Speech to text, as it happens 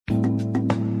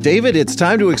David, it's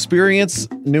time to experience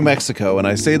New Mexico, and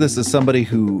I say this as somebody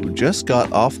who just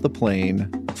got off the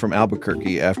plane from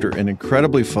Albuquerque after an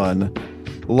incredibly fun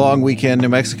long weekend. New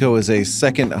Mexico is a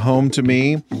second home to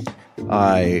me.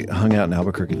 I hung out in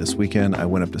Albuquerque this weekend. I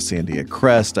went up to Sandia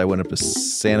Crest. I went up to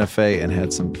Santa Fe and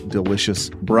had some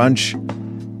delicious brunch.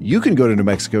 You can go to New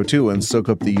Mexico, too, and soak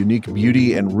up the unique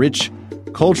beauty and rich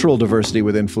cultural diversity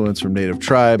with influence from native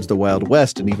tribes, the Wild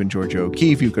West, and even Georgia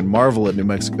O'Keeffe. You can marvel at New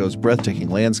Mexico's breathtaking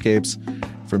landscapes,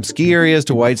 from ski areas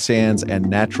to white sands and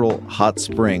natural hot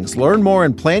springs. Learn more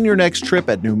and plan your next trip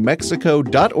at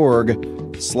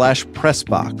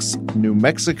newmexico.org/pressbox. New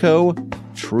Mexico,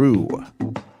 true.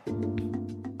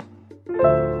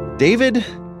 David,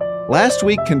 last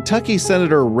week, Kentucky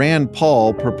Senator Rand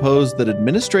Paul proposed that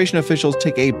administration officials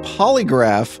take a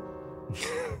polygraph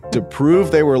to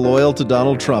prove they were loyal to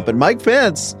Donald Trump. And Mike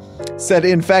Pence said,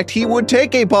 in fact, he would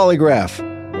take a polygraph.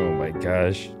 Oh, my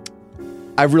gosh.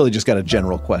 I've really just got a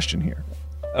general question here.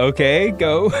 Okay,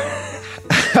 go.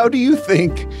 How do you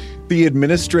think the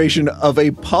administration of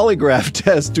a polygraph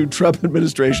test to Trump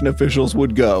administration officials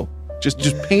would go? Just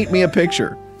paint me a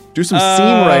picture. Do some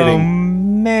scene writing.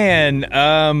 Man,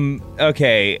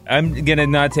 okay, I'm gonna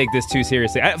not take this too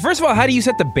seriously. First of all, how do you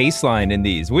set the baseline in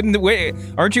these?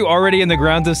 Aren't you already in the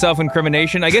grounds of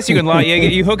self-incrimination? I guess you can lie.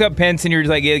 You hook up Pence and you're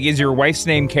like, is your wife's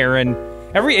name Karen?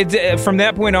 From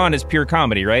that point on, it's pure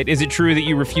comedy, right? Is it true that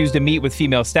you refuse to meet with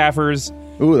female staffers?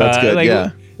 Ooh, that's good. Yeah.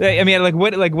 I mean,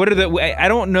 what are the? I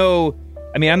don't know.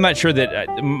 I mean, I'm not sure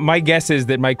that. My guess is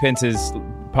that Mike Pence's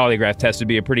polygraph test would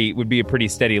be a pretty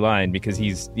steady line because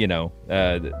he's a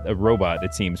robot,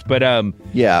 it seems. But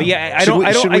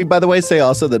Should we by the way say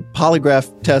also that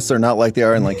polygraph tests are not like they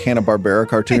are in like Hanna-Barbera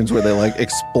cartoons where they like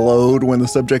explode when the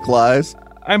subject lies?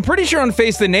 I'm pretty sure on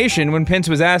Face the Nation, when Pence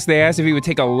was asked, they asked if he would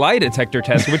take a lie detector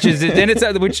test, which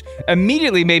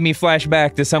immediately made me flash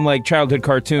back to some like childhood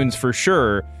cartoons for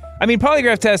sure. I mean,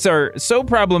 polygraph tests are so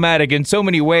problematic in so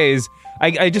many ways.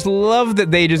 I just love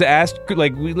that they just asked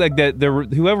the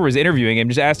whoever was interviewing him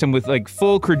just asked him with like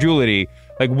full credulity,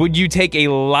 like, would you take a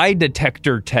lie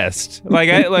detector test? What?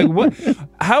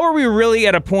 How are we really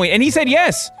at a point? And he said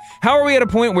yes. How are we at a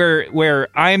point where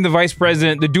I am the vice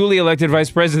president, the duly elected vice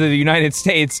president of the United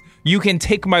States? You can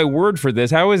take my word for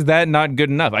this. How is that not good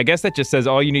enough? I guess that just says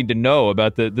all you need to know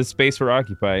about the space we're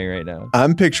occupying right now.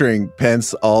 I'm picturing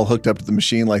Pence all hooked up to the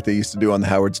machine like they used to do on the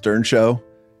Howard Stern show.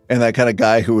 And that kind of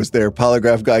guy who was their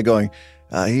polygraph guy going,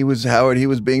 he was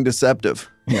being deceptive.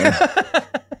 Yeah.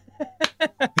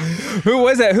 Who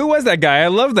was that guy? I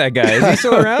love that guy. Is he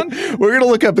still around? We're going to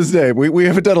look up his name. We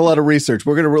haven't done a lot of research.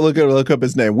 We're going to look up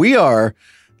his name. We are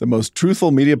the most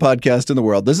truthful media podcast in the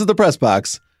world. This is The Press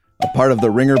Box, a part of the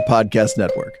Ringer Podcast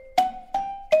Network.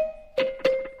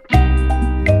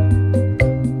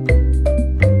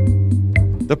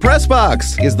 The Press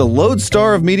Box is the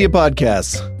lodestar of media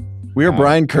podcasts. We are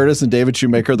Brian Curtis and David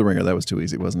Shoemaker of The Ringer. That was too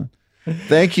easy, wasn't it?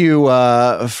 Thank you,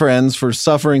 friends, for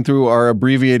suffering through our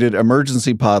abbreviated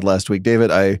emergency pod last week.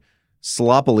 David, I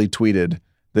sloppily tweeted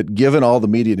that given all the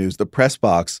media news, the Press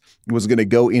Box was going to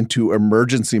go into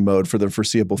emergency mode for the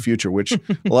foreseeable future, which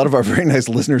a lot of our very nice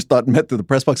listeners thought meant that the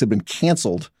Press Box had been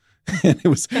canceled. And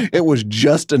it was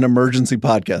just an emergency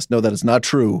podcast. No, that is not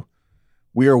true.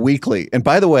 We are weekly. And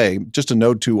by the way, just a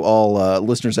note to all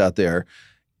listeners out there,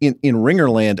 in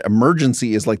Ringerland,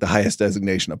 emergency is like the highest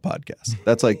designation of podcasts.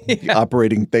 That's like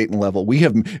operating Thetan level.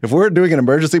 If we're doing an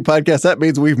emergency podcast, that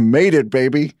means we've made it,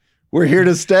 baby. We're here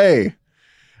to stay.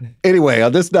 Anyway,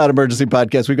 on this non-emergency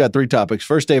podcast, we've got 3 topics.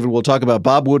 First, David, we'll talk about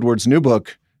Bob Woodward's new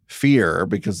book, Fear,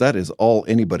 because that is all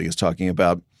anybody is talking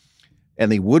about,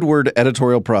 and the Woodward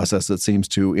editorial process that seems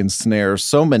to ensnare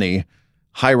so many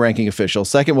high-ranking officials.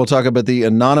 Second, we'll talk about the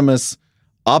anonymous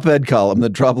op-ed column that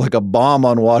dropped like a bomb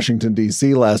on Washington,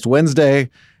 D.C. last Wednesday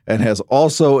and has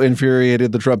also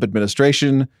infuriated the Trump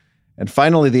administration. And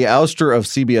finally, the ouster of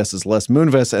CBS's Les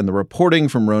Moonves and the reporting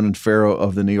from Ronan Farrow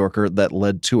of The New Yorker that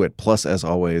led to it. Plus, as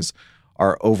always,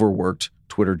 our overworked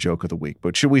Twitter joke of the week.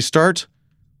 But should we start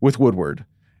with Woodward?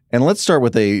 And let's start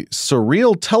with a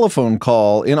surreal telephone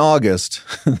call in August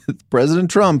that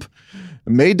President Trump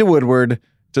made to Woodward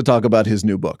to talk about his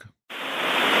new book.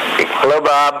 Hello,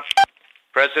 Bob.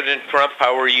 President Trump,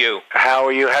 how are you? How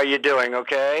are you? How you doing?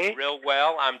 Okay? Real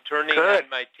well. I'm turning Good. on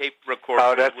my tape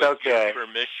recorder that's with okay. your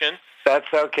permission.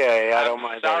 That's okay. I don't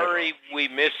mind. Sorry we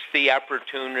missed the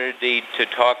opportunity to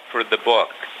talk for the book.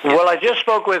 Well, I just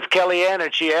spoke with Kellyanne,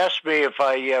 and she asked me if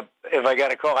I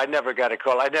got a call. I never got a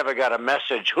call. I never got a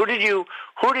message. Who did you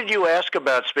ask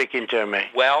about speaking to me?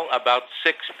 Well, about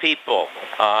 6 people.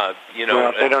 Well,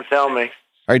 they don't tell me.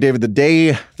 All right, David, the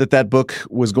day that book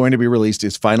was going to be released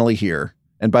is finally here.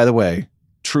 And by the way,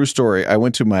 true story. I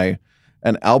went to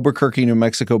an Albuquerque, New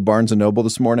Mexico Barnes & Noble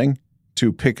this morning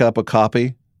to pick up a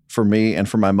copy for me and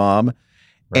for my mom.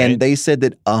 Right. And they said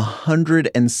that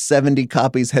 170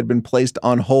 copies had been placed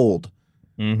on hold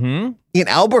in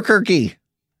Albuquerque.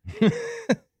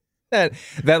 that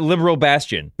liberal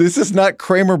bastion. This is not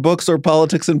Kramer Books or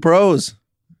Politics and Prose.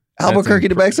 Albuquerque,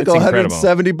 New Mexico,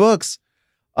 170 books.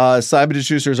 Simon &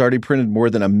 Schuster has already printed more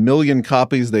than 1 million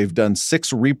copies. They've done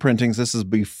 6 reprintings. This is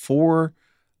before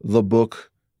the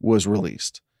book was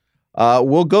released.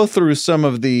 We'll go through some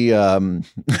of the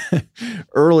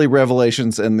early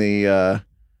revelations and the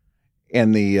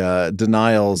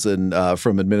denials and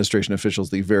from administration officials,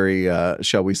 the very,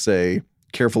 shall we say,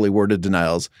 carefully worded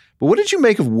denials. But what did you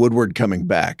make of Woodward coming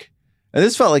back? And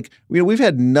this felt like, we've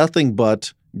had nothing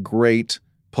but great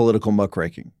political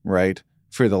muckraking, right?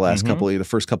 For the last the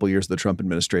first couple of years of the Trump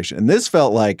administration. And this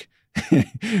felt like,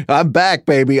 I'm back,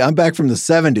 baby. I'm back from the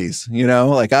 70s,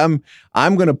 like I'm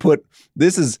going to put,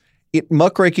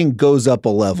 muckraking goes up a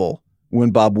level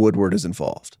when Bob Woodward is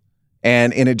involved.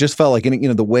 And it just felt like,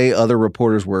 the way other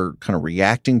reporters were kind of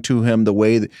reacting to him,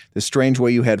 the strange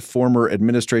way you had former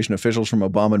administration officials from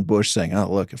Obama and Bush saying,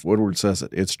 oh, look, if Woodward says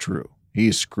it, it's true.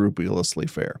 He's scrupulously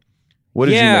fair. What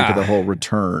did you make of the whole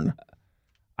return?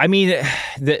 I mean,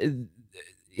 the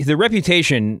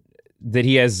reputation that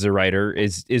he has as a writer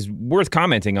is worth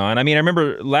commenting on. I mean, I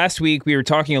remember last week we were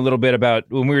talking a little bit about,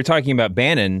 when we were talking about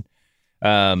Bannon,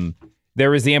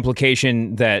 there was the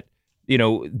implication that,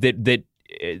 that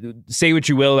say what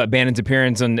you will about Bannon's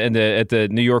appearance at the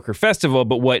New Yorker Festival,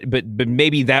 but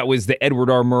maybe that was the Edward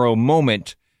R. Murrow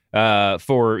moment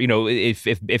for,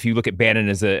 if you look at Bannon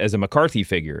as a McCarthy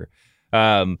figure.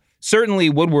 Certainly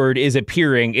Woodward is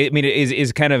appearing,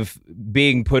 is kind of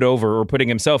being put over or putting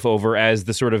himself over as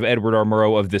the sort of Edward R.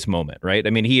 Murrow of this moment, right?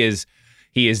 I mean, he is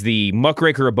the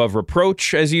muckraker above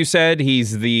reproach, as you said.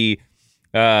 He's the,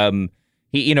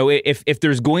 if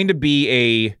there's going to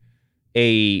be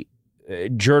a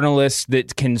journalist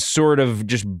that can sort of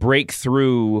just break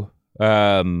through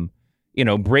the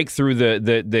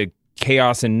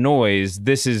chaos and noise,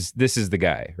 this is the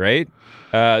guy, right?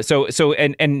 So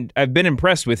I've been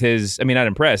impressed with his. I mean, not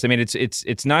impressed. I mean,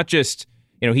 it's not just,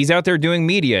 he's out there doing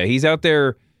media. He's out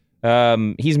there.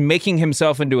 He's making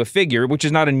himself into a figure, which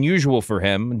is not unusual for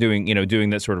him doing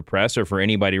that sort of press, or for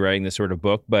anybody writing this sort of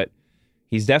book. But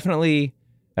he's definitely.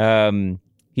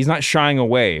 He's not shying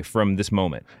away from this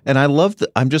moment. And I love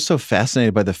I'm just so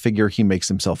fascinated by the figure he makes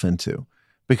himself into,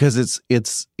 because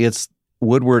it's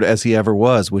Woodward as he ever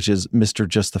was, which is Mr.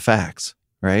 Just the Facts,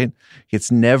 right?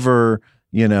 It's never,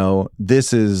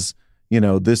 this is,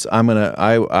 Trump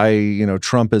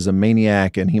is a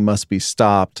maniac and he must be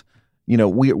stopped.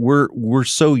 We're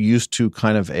so used to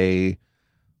kind of a,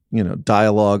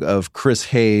 dialogue of Chris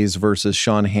Hayes versus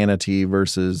Sean Hannity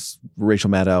versus Rachel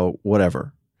Maddow,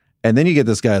 whatever. And then you get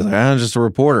this guy like, I'm just a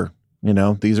reporter.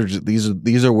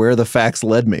 These are where the facts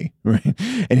led me, right?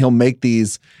 And he'll make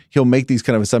these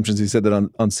kind of assumptions. He said that on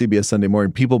CBS Sunday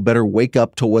Morning, people better wake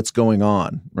up to what's going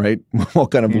on, right? While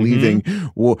kind of leaving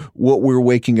what we're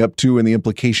waking up to and the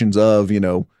implications of,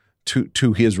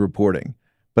 to his reporting.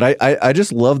 But I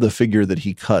just love the figure that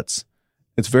he cuts.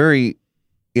 It's very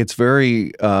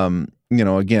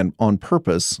again, on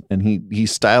purpose, and he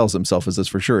styles himself as this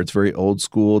for sure. It's very old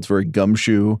school. It's very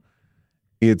gumshoe.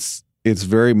 It's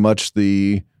very much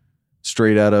the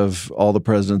straight out of All the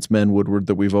President's Men Woodward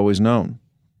that we've always known.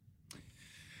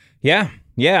 Yeah.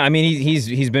 I mean,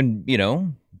 he's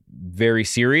been, very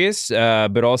serious,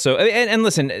 but also, and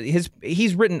listen,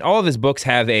 he's written, all of his books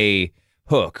have a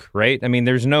hook, right? I mean,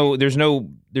 there's no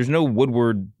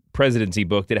Woodward presidency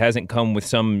book that hasn't come with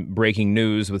some breaking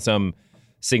news, with some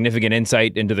significant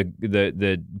insight into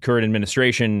the current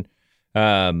administration.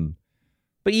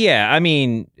 But yeah, I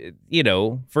mean,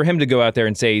 for him to go out there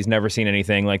and say he's never seen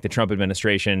anything like the Trump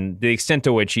administration, the extent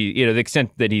to which the extent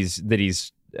that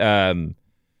he's hammering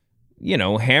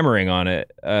on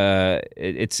it,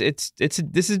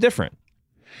 this is different.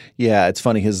 Yeah, it's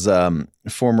funny. His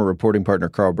former reporting partner,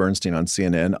 Carl Bernstein on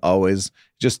CNN, always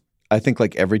just, I think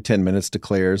like every 10 minutes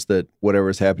declares that whatever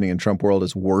is happening in Trump world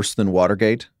is worse than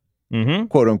Watergate,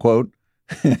 quote unquote.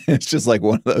 It's just like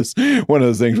one of those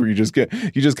things where you just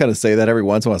kind of say that every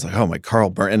once in a while. It's like, oh my, Carl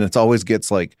Bernstein, and it's always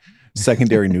gets like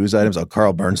secondary news items. Oh,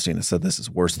 Carl Bernstein has said this is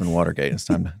worse than Watergate. It's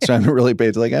time to really pay.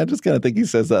 It's like, I just kind of think he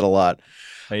says that a lot.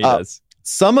 He does.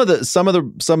 Some of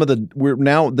the we're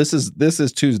now, this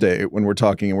is Tuesday when we're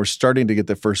talking, and we're starting to get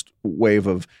the first wave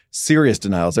of serious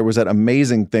denials. There was that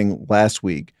amazing thing last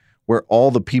week where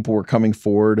all the people were coming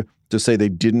forward to say they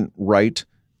didn't write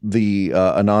the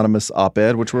anonymous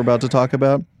op-ed, which we're about to talk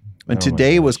about. And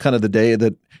today was kind of the day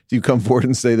that you come forward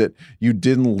and say that you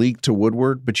didn't leak to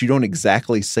Woodward, but you don't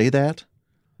exactly say that.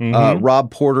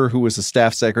 Rob Porter, who was a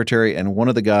staff secretary and one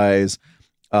of the guys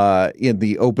in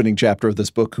the opening chapter of this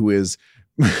book who is,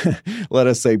 let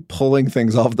us say, pulling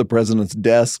things off the president's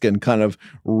desk and kind of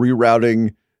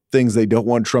rerouting things they don't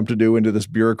want Trump to do into this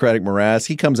bureaucratic morass.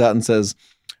 He comes out and says,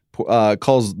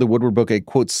 calls the Woodward book a,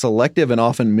 quote, selective and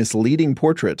often misleading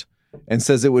portrait, and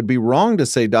says it would be wrong to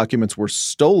say documents were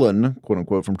stolen, quote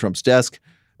unquote, from Trump's desk,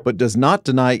 but does not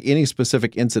deny any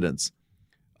specific incidents.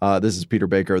 This is Peter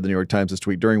Baker of the New York Times'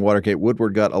 tweet. During Watergate,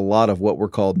 Woodward got a lot of what were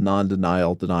called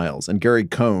non-denial denials. And Gary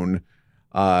Cohn,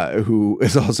 who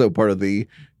is also part of the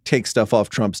take stuff off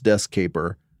Trump's desk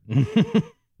caper,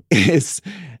 is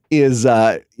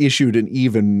issued an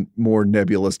even more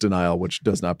nebulous denial, which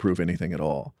does not prove anything at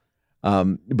all.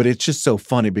 But it's just so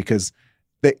funny because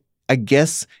I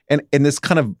guess, and this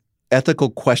kind of ethical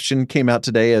question came out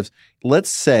today of,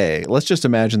 let's just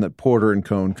imagine that Porter and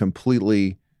Cohn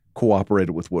completely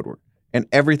cooperated with Woodward and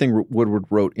everything Woodward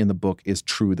wrote in the book is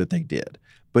true that they did.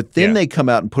 But then they come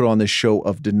out and put on this show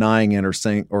of denying it or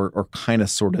saying, or kind of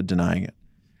sort of denying it.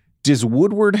 Does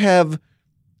Woodward have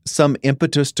some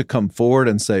impetus to come forward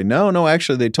and say, no,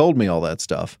 actually they told me all that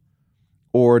stuff?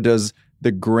 Or does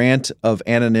the grant of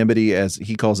anonymity, as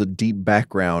he calls it, deep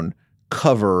background,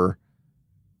 cover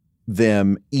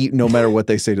them no matter what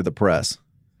they say to the press?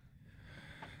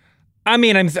 I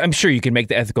mean, I'm sure you can make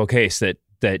the ethical case that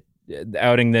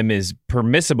outing them is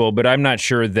permissible, but I'm not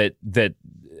sure that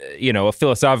a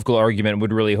philosophical argument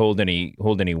would really hold any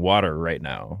water right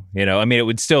now. I mean, it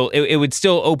would still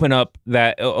open up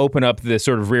the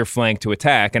sort of rear flank to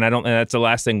attack, and that's the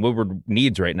last thing Woodward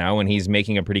needs right now when he's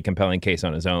making a pretty compelling case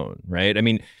on his own, right? I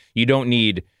mean, you don't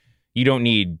need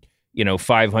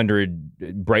 500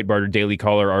 Breitbart or Daily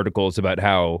Caller articles about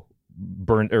how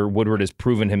Woodward has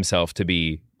proven himself to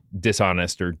be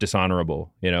dishonest or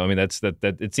dishonorable. I mean,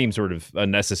 that it seems sort of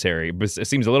unnecessary, but it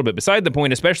seems a little bit beside the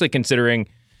point, especially considering,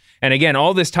 and again,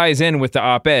 all this ties in with the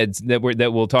op-eds that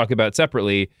we'll talk about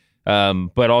separately,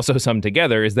 but also some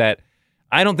together, is that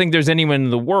I don't think there's anyone in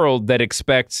the world that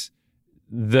expects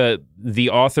the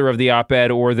author of the op-ed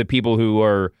or the people who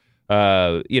are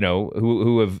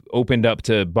who have opened up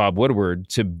to Bob Woodward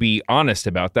to be honest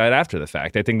about that after the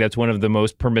fact. I think that's one of the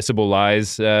most permissible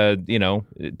lies,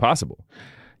 possible.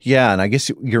 Yeah, and I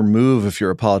guess your move, if you're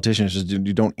a politician, is just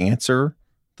you don't answer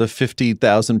the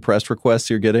 50,000 press requests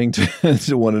you're getting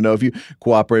to want to know if you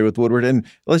cooperate with Woodward. And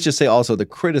let's just say also the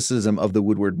criticism of the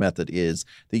Woodward method is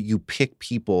that you pick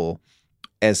people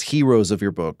as heroes of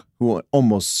your book who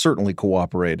almost certainly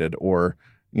cooperated or,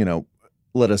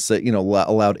 let us say,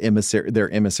 allowed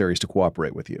their emissaries to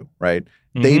cooperate with you, right?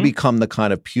 Mm-hmm. They become the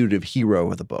kind of putative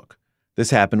hero of the book. This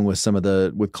happened with some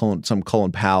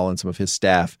Colin Powell and some of his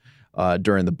staff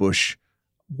during the Bush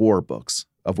war books,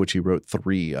 of which he wrote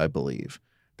 3, I believe.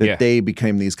 They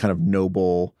became these kind of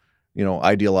noble,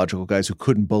 ideological guys who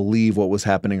couldn't believe what was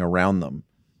happening around them,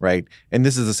 right? And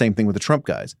this is the same thing with the Trump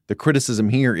guys. The criticism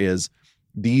here is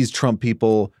these Trump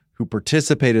people who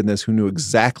participated in this, who knew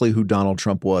exactly who Donald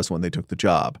Trump was when they took the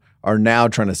job, are now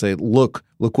trying to say, look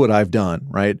what I've done,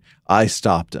 right? I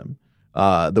stopped him.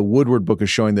 The Woodward book is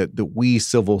showing that we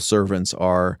civil servants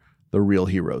are the real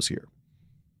heroes here.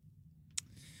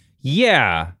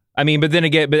 Yeah. I mean, but then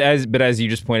again, as you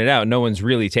just pointed out, no one's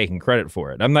really taking credit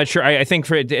for it. I'm not sure. I think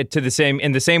for it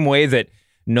in the same way that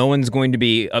no one's going to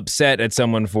be upset at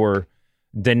someone for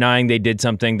denying they did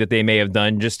something that they may have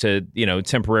done just to,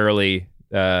 temporarily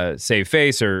save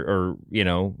face or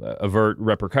avert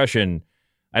repercussion.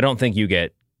 I don't think you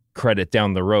get credit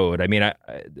down the road. I mean,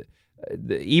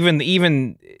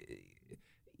 even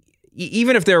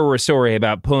if there were a story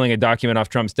about pulling a document off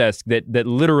Trump's desk that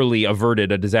literally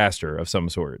averted a disaster of some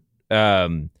sort, a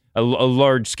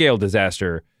large-scale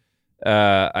disaster,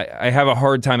 I have a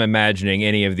hard time imagining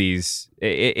any of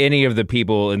the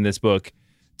people in this book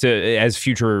as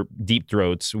future deep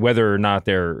throats, whether or not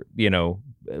they're,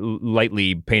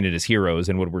 lightly painted as heroes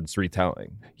in Woodward's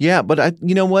retelling. Yeah, but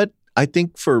you know what? I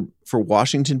think for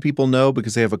Washington, people know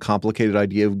because they have a complicated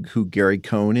idea of who Gary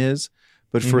Cohn is.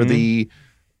 But for the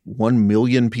 1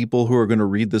 million people who are going to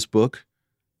read this book,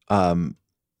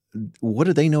 what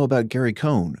do they know about Gary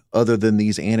Cohn other than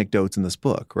these anecdotes in this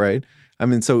book, right? I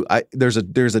mean, so there's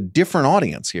a different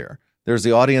audience here. There's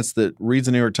the audience that reads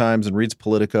the New York Times and reads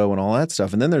Politico and all that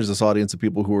stuff. And then there's this audience of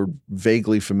people who are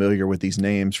vaguely familiar with these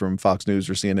names from Fox News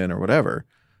or CNN or whatever,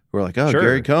 who are like, oh, sure.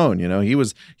 Gary Cohn, he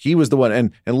was the one.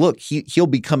 And look, he'll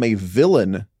become a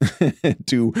villain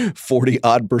to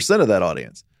 40% of that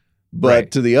audience. But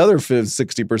to the other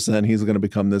 60%, he's going to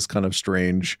become this kind of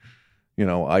strange,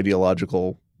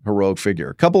 ideological heroic figure.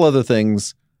 A couple other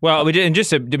things. Well, and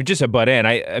just a butt in.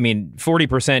 I mean,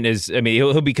 40% is. I mean,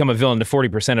 he'll become a villain to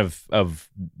 40% of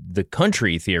the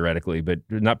country theoretically, but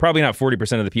probably not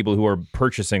 40% of the people who are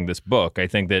purchasing this book. I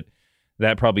think that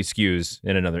probably skews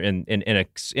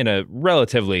in a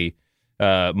relatively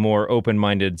more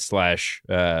open-minded /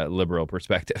 liberal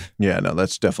perspective. Yeah, no,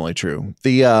 that's definitely true.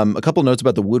 The a couple notes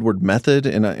about the Woodward method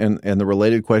and the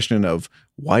related question of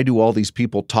why do all these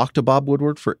people talk to Bob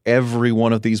Woodward for every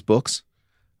one of these books?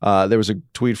 There was a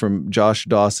tweet from Josh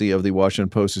Dawsey of the Washington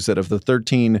Post who said, of the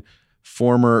 13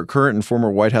 current and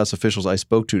former White House officials I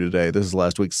spoke to today, this is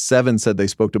last week, 7 said they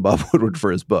spoke to Bob Woodward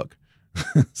for his book.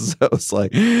 So it's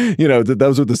like,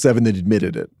 those were the 7 that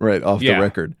admitted it, right, off the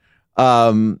record.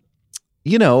 And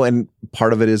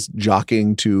part of it is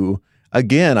jockeying to,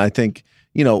 again, I think,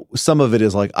 some of it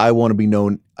is like, I want to be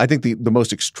known. I think the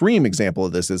most extreme example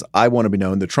of this is I want to be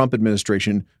known. The Trump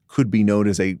administration could be known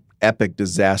as a epic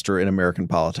disaster in American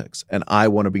politics. And I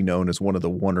want to be known as one of the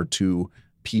 1 or 2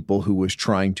 people who was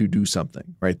trying to do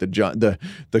something, right? The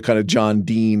kind of John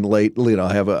Dean late,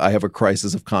 I have a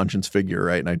crisis of conscience figure,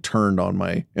 right? And I turned on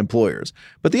my employers.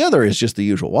 But the other is just the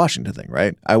usual Washington thing,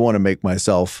 right? I want to make my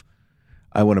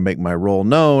role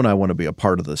known. I want to be a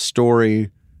part of the story.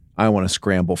 I want to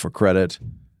scramble for credit.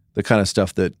 The kind of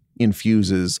stuff that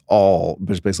infuses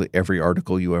basically every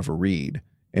article you ever read.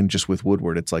 And just with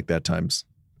Woodward, it's like that times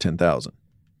 10,000.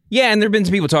 Yeah, and there have been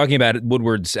some people talking about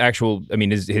Woodward's actual,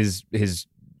 his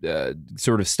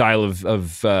sort of style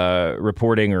of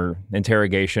reporting or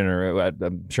interrogation, or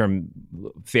I'm sure I'm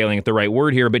failing at the right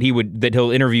word here, but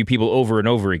he'll interview people over and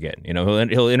over again.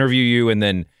 He'll interview you and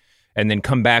then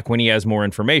come back when he has more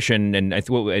information. And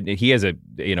he has a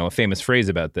famous phrase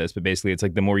about this, but basically it's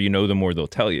like the more you know, the more they'll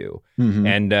tell you. Mm-hmm.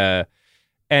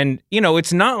 And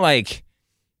it's not like,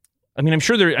 I'm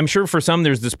sure for some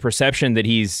there's this perception that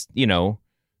he's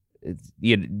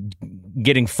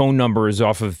getting phone numbers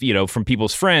off of from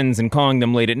people's friends and calling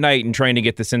them late at night and trying to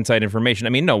get this inside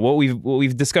information. No, what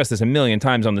we've discussed this a million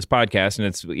times on this podcast, and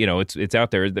it's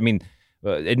out there.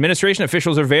 Administration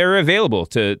officials are very available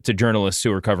to journalists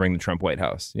who are covering the Trump White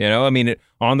House.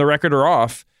 On the record or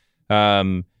off,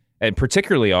 and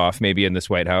particularly off maybe in this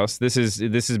White House. This is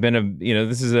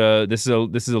a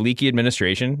leaky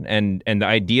administration, and the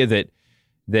idea that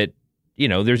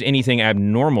there's anything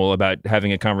abnormal about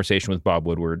having a conversation with Bob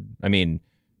Woodward.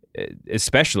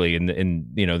 Especially in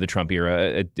the Trump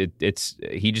era,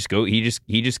 he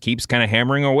just keeps kind of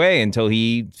hammering away until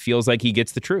he feels like he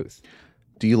gets the truth.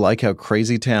 Do you like how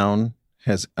Crazy Town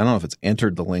has, I don't know if it's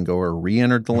entered the lingo or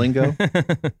re-entered the lingo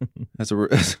as a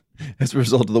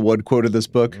result of the one quote of this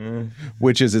book,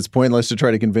 which is, it's pointless to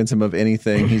try to convince him of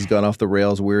anything. He's gone off the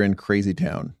rails. We're in Crazy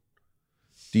Town.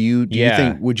 Do you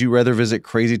think, would you rather visit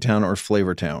Crazy Town or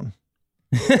Flavor Town?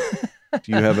 Do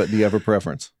you have a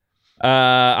preference?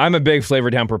 I'm a big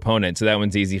Flavor Town proponent, so that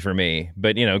one's easy for me.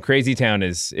 But Crazy Town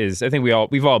is I think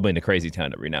we've all been to Crazy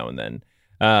Town every now and then.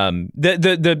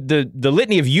 The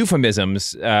litany of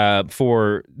euphemisms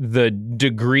for the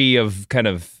degree of kind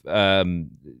of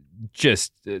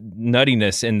just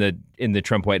nuttiness in the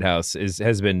Trump White House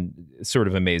has been sort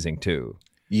of amazing too.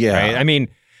 Yeah, right?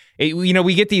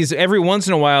 We get these every once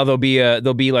in a while. There'll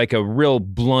be like a real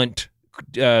blunt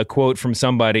quote from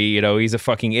somebody. He's a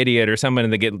fucking idiot or someone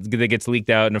that gets leaked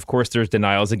out, and of course there's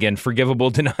denials, again, forgivable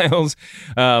denials.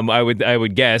 I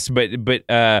would guess,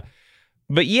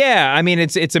 But yeah,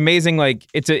 it's amazing. Like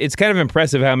it's kind of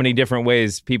impressive how many different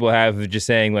ways people have of just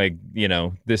saying like,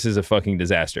 this is a fucking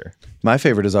disaster. My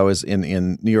favorite is always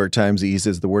in New York Times. He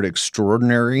uses the word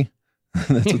extraordinary.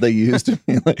 That's what they used to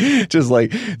mean. Just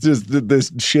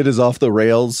this shit is off the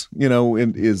rails.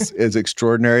 Is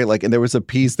extraordinary. And there was a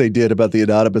piece they did about the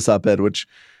anonymous op-ed, which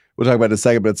we'll talk about in a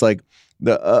second. But it's like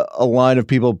a line of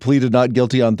people pleaded not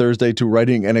guilty on Thursday to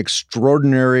writing an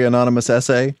extraordinary anonymous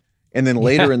essay. And then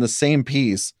later in the same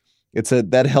piece, it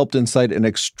said that helped incite an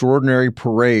extraordinary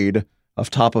parade of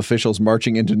top officials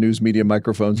marching into news media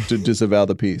microphones to disavow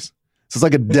the piece. So it's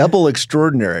like a double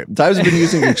extraordinary. Times have been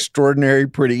using extraordinary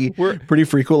pretty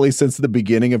frequently since the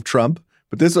beginning of Trump.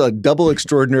 But this is a double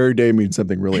extraordinary day means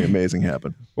something really amazing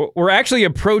happened. We're actually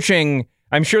approaching,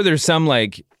 I'm sure there's some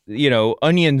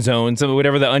onion zone, so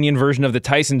whatever the onion version of the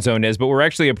Tyson zone is, but we're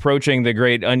actually approaching the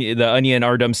great the Onion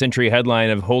Our Dumb Century headline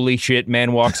of "Holy shit,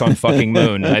 man walks on fucking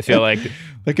moon." I feel like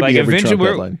that could be every Trump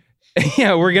headline.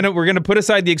 Yeah, we're gonna put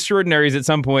aside the extraordinaries at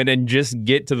some point and just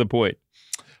get to the point.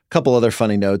 A couple other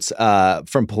funny notes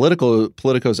from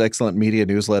Politico's excellent media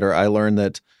newsletter. I learned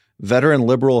that veteran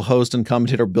liberal host and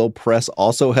commentator Bill Press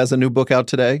also has a new book out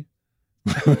today.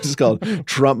 It's called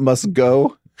 "Trump Must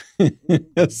Go."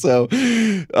 So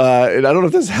and I don't know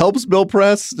if this helps Bill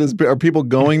Press. Are people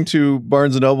going to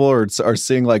Barnes & Noble or are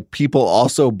seeing like people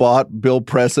also bought Bill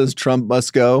Press's Trump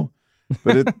Must Go?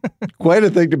 But it's quite a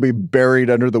thing to be buried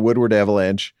under the Woodward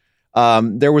avalanche.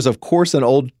 There was, of course, an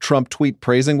old Trump tweet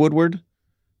praising Woodward,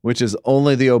 which is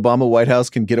only the Obama White House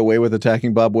can get away with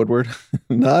attacking Bob Woodward.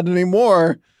 Not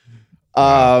anymore.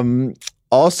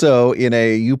 Also, in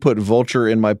a "you put Vulture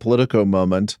in my Politico"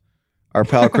 moment, our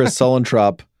pal Chris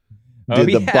Sulentrop did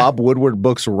the Bob Woodward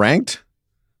books ranked.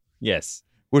 Yes,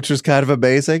 which was kind of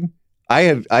amazing.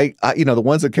 I the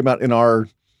ones that came out in our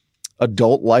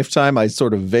adult lifetime, I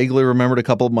sort of vaguely remembered a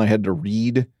couple of them I had to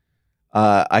read.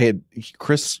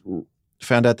 Chris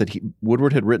found out that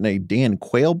Woodward had written a Dan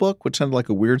Quayle book, which sounded like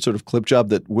a weird sort of clip job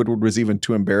that Woodward was even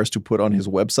too embarrassed to put on his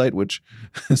website, which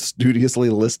studiously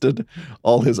listed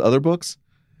all his other books.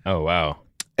 Oh, wow.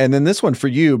 And then this one for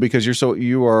you, because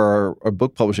you are a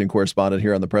book publishing correspondent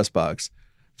here on the Press Box.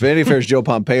 Vanity Fair's Joe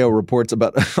Pompeo reports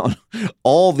about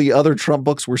all the other Trump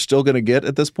books we're still going to get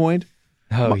at this point.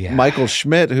 Oh, yeah. Michael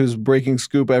Schmidt, who's breaking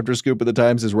scoop after scoop at the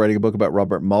Times, is writing a book about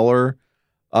Robert Mueller.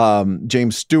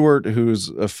 James Stewart, who's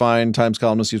a fine Times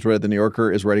columnist who's read The New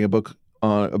Yorker, is writing a book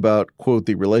about, quote,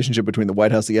 the relationship between the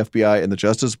White House, the FBI, and the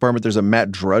Justice Department. There's a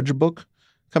Matt Drudge book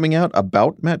coming out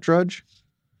about Matt Drudge.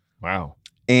 Wow.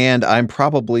 And I'm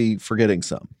probably forgetting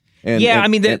some. And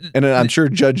I'm sure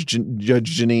Judge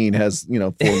Janine has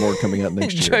 4 more coming out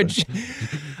next year.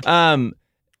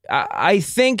 I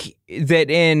think that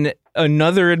in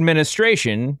another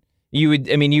administration, you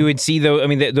would see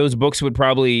those books would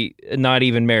probably not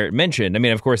even merit mention. I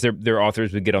mean, of course, their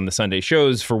authors would get on the Sunday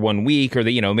shows for 1 week or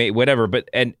whatever. But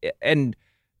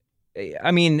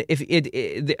I mean,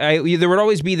 there would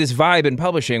always be this vibe in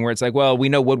publishing where it's like, well, we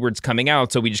know Woodward's coming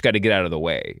out, so we just got to get out of the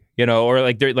way, or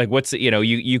like they're like, what's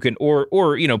you can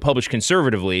or publish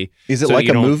conservatively. Is it so like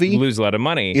you a don't movie? Lose a lot of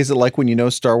money. Is it like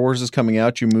when Star Wars is coming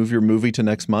out, you move your movie to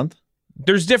next month?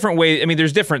 There's different ways. I mean,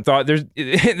 there's different thought. There's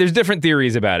different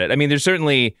theories about it. I mean, there's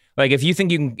certainly like if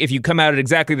you come out at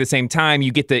exactly the same time,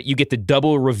 you get the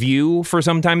double review for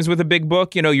sometimes with a big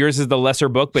book. Yours is the lesser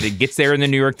book, but it gets there in the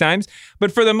New York Times.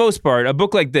 But for the most part, a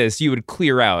book like this, you would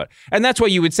clear out, and that's why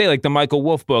you would say like the Michael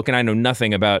Wolff book. And I know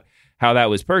nothing about how that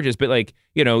was purchased, but like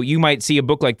you might see a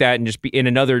book like that and just be in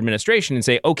another administration and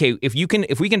say, okay, if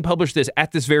we can publish this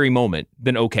at this very moment,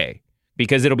 then okay,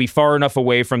 because it'll be far enough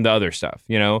away from the other stuff,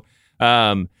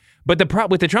 But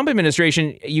with the Trump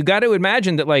administration, you got to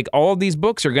imagine that like all of these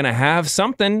books are going to have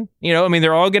something,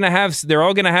 they're all going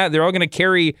to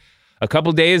carry a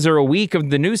couple days or a week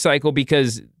of the news cycle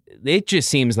because it just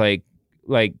seems like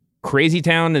Crazy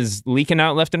Town is leaking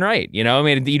out left and right. You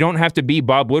don't have to be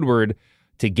Bob Woodward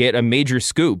to get a major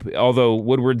scoop, although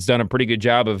Woodward's done a pretty good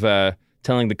job of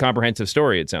telling the comprehensive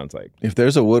story, it sounds like. If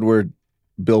there's a Woodward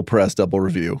Bill Press double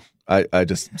review, I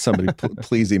just, somebody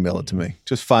please email it to me.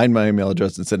 Just find my email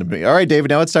address and send it to me. All right,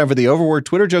 David, now it's time for the Overword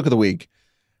Twitter Joke of the Week,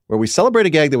 where we celebrate a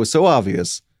gag that was so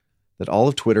obvious that all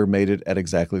of Twitter made it at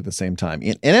exactly the same time.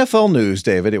 In NFL news,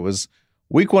 David, it was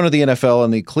week 1 of the NFL,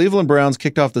 and the Cleveland Browns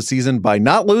kicked off the season by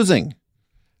not losing.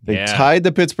 They tied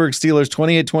the Pittsburgh Steelers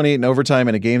 28-28 in overtime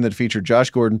in a game that featured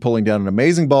Josh Gordon pulling down an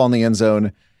amazing ball in the end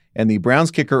zone, and the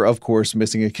Browns kicker, of course,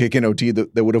 missing a kick in OT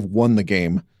that would have won the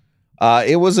game.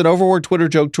 It was an Overword Twitter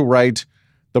joke to write,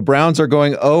 the Browns are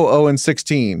going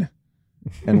 0-16,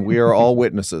 and we are all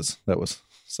witnesses. That was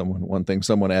one thing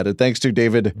someone added. Thanks to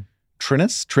David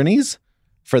Trinies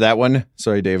for that one.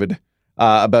 Sorry, David,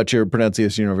 about your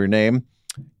pronunciation of your name.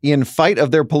 In Fight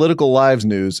of Their Political Lives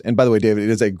news, and by the way, David,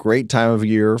 it is a great time of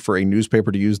year for a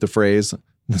newspaper to use the phrase,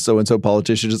 so-and-so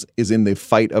politician is in the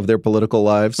fight of their political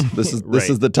lives. This is This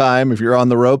is the time if you're on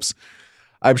the ropes.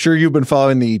 I'm sure you've been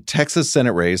following the Texas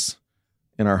Senate race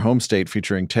in our home state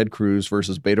featuring Ted Cruz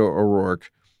versus Beto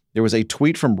O'Rourke. There was a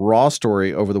tweet from Raw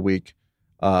Story over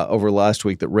last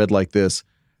week that read like this: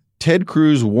 Ted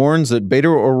Cruz warns that Beto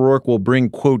O'Rourke will bring,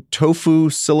 quote,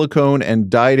 tofu, silicone, and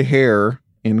dyed hair,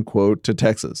 end quote, to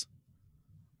Texas.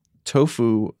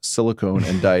 Tofu, silicone,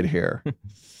 and dyed hair.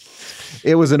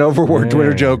 It was an Overword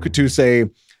Twitter joke to say,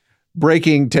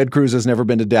 breaking, Ted Cruz has never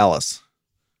been to Dallas.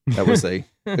 That was a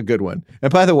good one.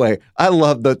 And by the way, I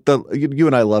love you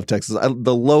and I love Texas.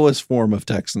 The lowest form of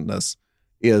Texanness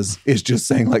is just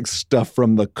saying like stuff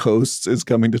from the coasts is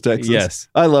coming to Texas. Yes.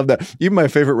 I love that. Even my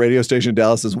favorite radio station in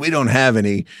Dallas says, we don't have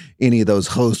any of those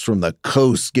hosts from the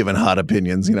coast giving hot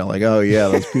opinions. Like, oh yeah,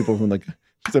 those people from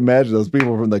just imagine those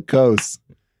people from the coast.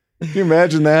 Can you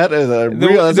imagine that? The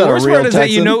worst part is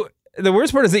Texan? that the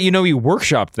worst part is that you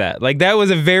workshopped that. Like that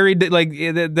was a very like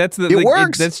that's the it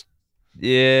works.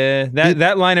 Yeah,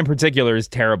 that line in particular is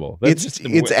terrible.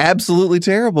 It's absolutely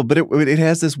terrible, but it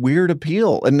has this weird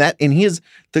appeal, and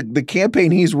the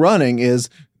campaign he's running is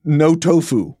no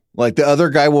tofu. Like the other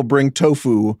guy will bring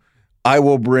tofu, I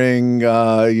will bring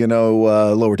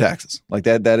lower taxes. Like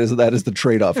that is the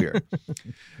trade-off here.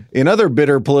 In other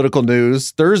bitter political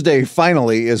news, Thursday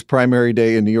finally is primary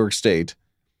day in New York State,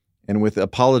 and with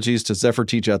apologies to Zephyr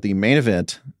Teachout, the main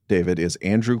event, David, is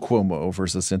Andrew Cuomo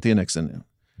versus Cynthia Nixon.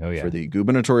 For the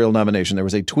gubernatorial nomination. There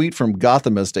was a tweet from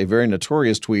Gothamist, a very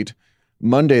notorious tweet,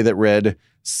 Monday that read,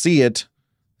 "See it,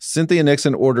 Cynthia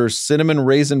Nixon orders cinnamon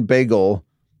raisin bagel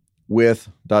with ...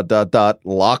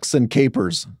 lox and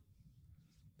capers."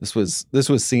 This was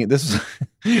seen. This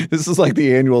is like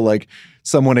the annual, like,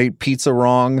 someone ate pizza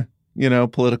wrong,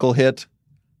 political hit.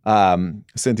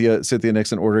 Cynthia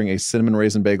Nixon ordering a cinnamon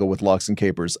raisin bagel with lox and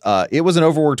capers. It was an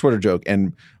overworked Twitter joke,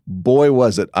 and boy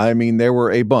was it. I mean, there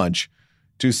were a bunch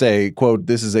to say, quote,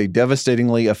 "This is a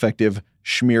devastatingly effective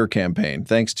schmear campaign."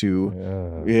 Thanks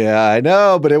to, yeah, I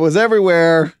know, but it was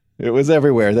everywhere. It was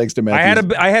everywhere. Thanks to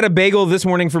Matthew. I had a bagel this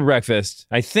morning for breakfast.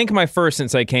 I think my first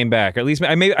since I came back. Or at least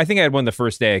I think I had one the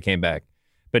first day I came back.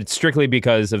 But it's strictly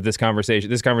because of this conversation.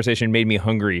 This conversation made me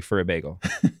hungry for a bagel.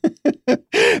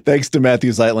 Thanks to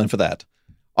Matthew Zeitlin for that.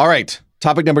 All right,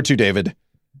 topic number 2, David.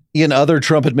 In other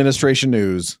Trump administration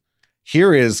news,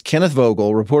 here is Kenneth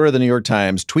Vogel, reporter of the New York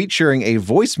Times, tweet sharing a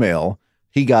voicemail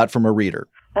he got from a reader.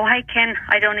 Oh, hi, Ken.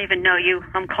 I don't even know you.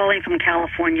 I'm calling from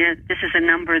California. This is a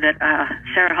number that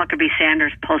Sarah Huckabee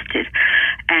Sanders posted.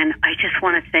 And I just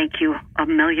want to thank you a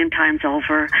million times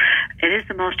over. It is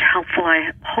the most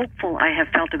hopeful I have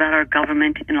felt about our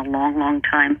government in a long, long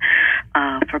time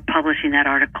for publishing that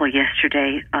article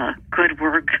yesterday. Good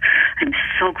work. I'm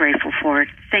so grateful for it.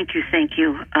 Thank you. Thank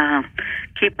you.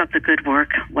 Keep up the good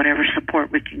work, whatever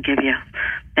support we can give you.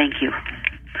 Thank you.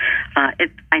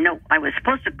 I know I was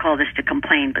supposed to call this to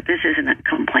complain, but this isn't a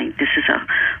complaint. This is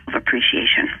of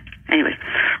appreciation. Anyway,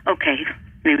 okay,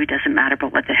 maybe it doesn't matter,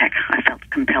 but what the heck? I felt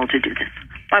compelled to do this.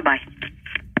 Bye-bye.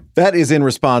 That is in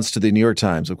response to the New York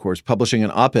Times, of course, publishing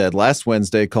an op-ed last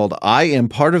Wednesday called "I Am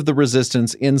Part of the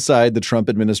Resistance Inside the Trump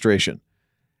Administration."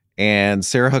 And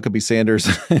Sarah Huckabee Sanders,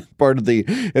 part of the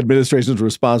administration's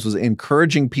response was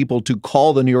encouraging people to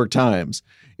call the New York Times.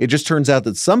 It just turns out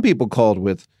that some people called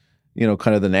with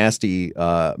kind of the nasty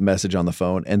message on the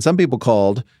phone. And some people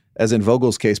called, as in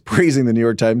Vogel's case, praising the New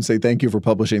York Times, say, "Thank you for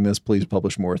publishing this. Please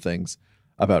publish more things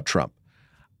about Trump."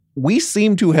 We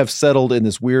seem to have settled in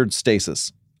this weird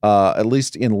stasis, at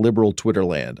least in liberal Twitter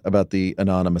land, about the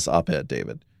anonymous op-ed,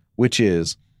 David, which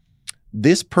is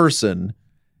this person,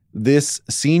 this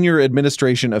senior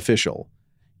administration official,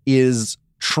 is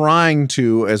trying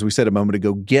to, as we said a moment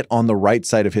ago, get on the right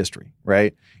side of history,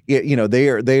 right?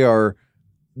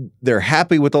 They're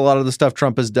happy with a lot of the stuff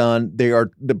Trump has done.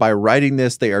 By writing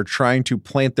this, they are trying to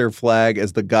plant their flag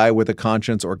as the guy with a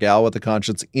conscience or gal with a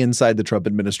conscience inside the Trump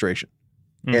administration.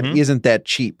 Mm-hmm. And isn't that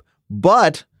cheap?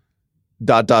 But ...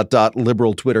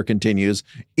 liberal Twitter continues.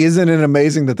 Isn't it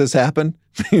amazing that this happened?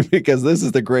 Because this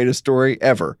is the greatest story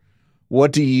ever.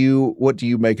 What do you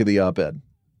make of the op-ed?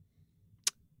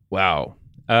 Wow.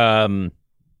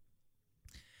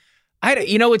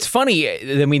 It's funny.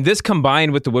 I mean, this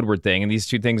combined with the Woodward thing, and these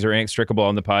two things are inextricable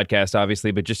on the podcast,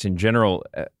 obviously, but just in general,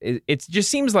 it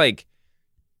just seems like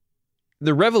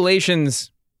the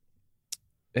revelations.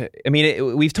 I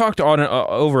mean, we've talked on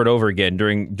over and over again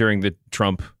during the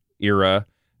Trump era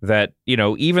that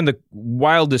even the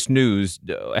wildest news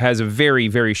has a very,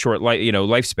 very short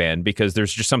lifespan because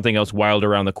there's just something else wild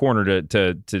around the corner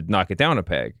to knock it down a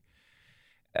peg.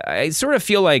 I sort of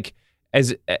feel like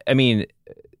in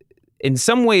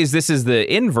some ways, this is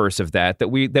the inverse of that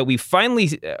we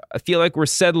finally feel like we're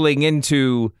settling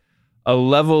into a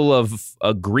level of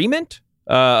agreement,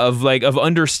 of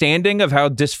understanding of how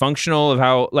dysfunctional, of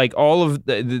how all of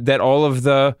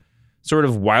the sort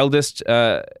of wildest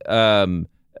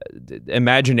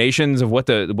imaginations of what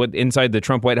inside the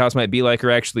Trump White House might be like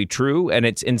are actually true. And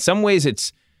it's in some ways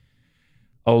it's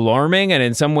alarming, and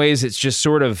in some ways it's just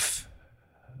sort of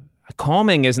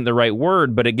calming isn't the right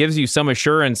word, but it gives you some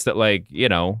assurance that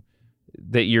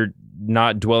that you're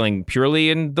not dwelling purely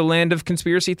in the land of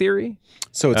conspiracy theory.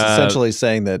 So it's essentially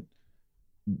saying that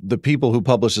the people who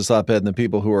publish this op-ed and the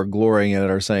people who are glorying in it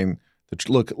are saying,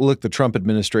 look, the Trump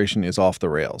administration is off the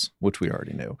rails, which we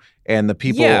already knew. And the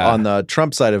people on the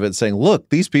Trump side of it saying, look,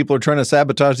 these people are trying to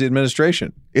sabotage the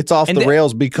administration. It's off the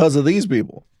rails because of these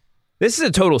people. This is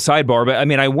a total sidebar, but I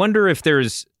mean, I wonder if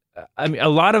there's a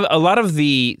lot of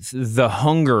the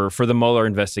hunger for the Mueller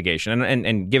investigation,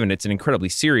 and given it's an incredibly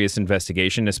serious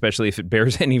investigation, especially if it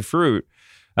bears any fruit.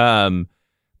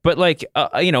 But like,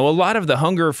 a lot of the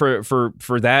hunger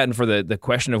for that and for the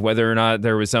question of whether or not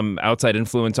there was some outside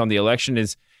influence on the election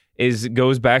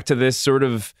goes back to this sort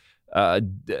of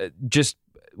just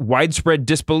widespread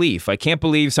disbelief. I can't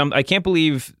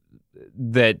believe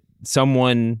that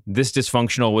someone this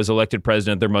dysfunctional was elected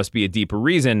president. There must be a deeper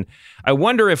reason. I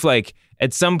wonder if like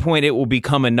at some point it will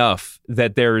become enough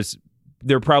that there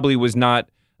probably was not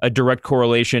a direct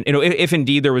correlation. If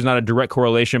indeed there was not a direct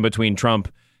correlation between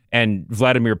Trump and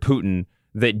Vladimir Putin,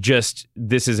 that just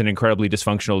this is an incredibly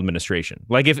dysfunctional administration.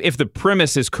 Like if the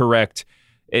premise is correct,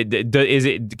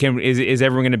 is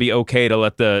everyone going to be okay to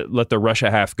let the Russia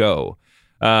half go?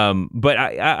 But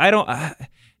I don't.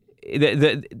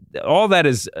 All that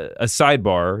is a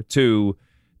sidebar to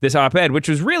this op-ed, which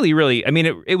was really, really. I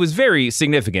mean, it was very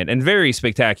significant and very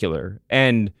spectacular,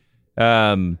 and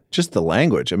just the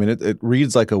language. I mean, it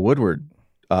reads like a Woodward,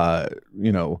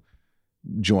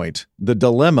 joint. The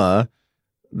dilemma,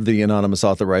 the anonymous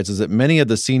author writes, is that many of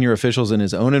the senior officials in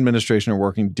his own administration are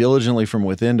working diligently from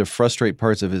within to frustrate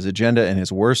parts of his agenda and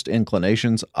his worst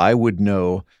inclinations. I would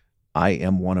know. I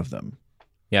am one of them.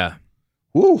 Yeah.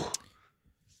 Woo.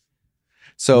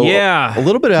 So yeah. A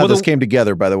little bit of how this came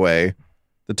together, by the way.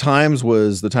 The Times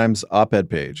was the Times op-ed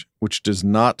page, which does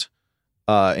not,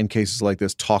 in cases like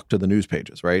this, talk to the news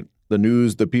pages, right? The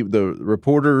news, the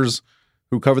reporters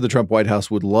who cover the Trump White House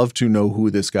would love to know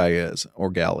who this guy is or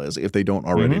gal is if they don't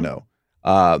already know.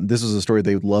 This is a story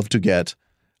they would love to get,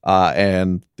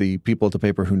 and the people at the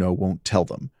paper who know won't tell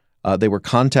them. They were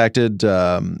contacted.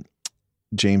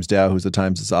 James Dow, who's the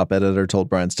Times' op-ed editor, told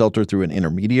Brian Stelter through an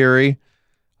intermediary.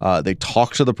 They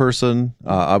talked to the person,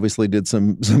 obviously did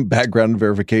some background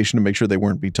verification to make sure they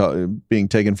weren't being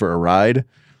taken for a ride.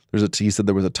 He said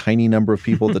there was a tiny number of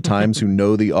people at the Times who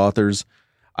know the author's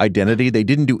identity. They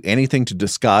didn't do anything to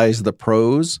disguise the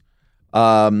prose,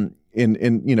 to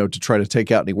try to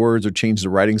take out any words or change the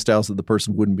writing style so that the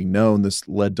person wouldn't be known. This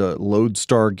led to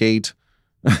Lodestar Gate,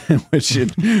 which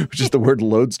is the word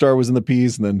Lodestar was in the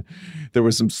piece, and then there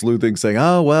was some sleuthing saying,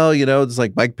 "Oh well, it's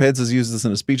like Mike Pence has used this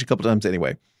in a speech a couple times."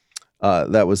 Anyway,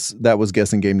 that was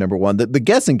guessing game number one. The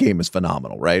guessing game is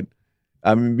phenomenal, right?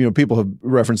 I mean, people have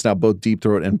referenced now both Deep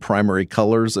Throat and Primary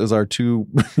Colors as our two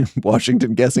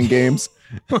Washington guessing games.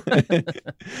 And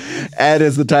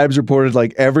as the Times reported,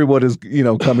 like everyone is,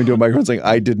 coming to a microphone saying,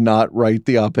 "I did not write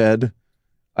the op-ed.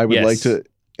 I would like to."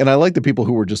 And I like the people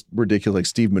who were just ridiculous, like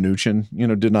Steve Mnuchin,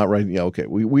 did not write. Yeah, okay,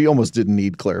 we almost didn't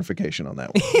need clarification on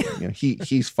that one.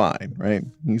 He's fine, right?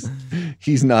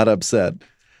 He's not upset.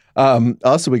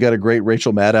 Also, we got a great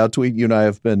Rachel Maddow tweet. You and I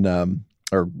have been,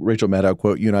 or Rachel Maddow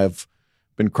quote. You and I have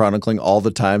been chronicling all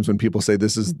the times when people say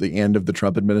this is the end of the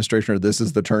Trump administration or this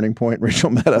is the turning point.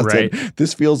 Rachel Maddow said,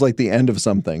 "This feels like the end of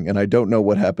something, and I don't know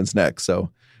what happens next."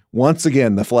 So once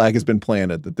again, the flag has been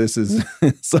planted that this is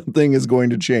something is going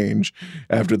to change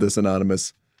after this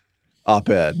anonymous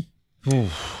op-ed.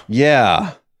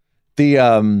 Yeah.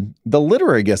 The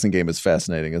literary guessing game is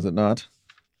fascinating, is it not?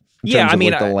 In terms of,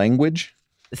 the language.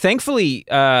 Thankfully,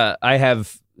 I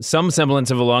have some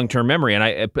semblance of a long-term memory, and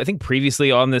I think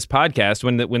previously on this podcast,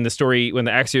 when the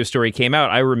Axios story came out,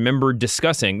 I remember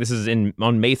discussing. This is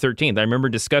on May 13th. I remember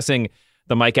discussing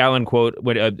the Mike Allen quote,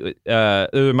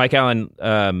 the Mike Allen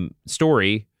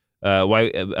story,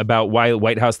 about why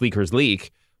White House leakers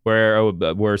leak,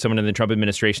 where someone in the Trump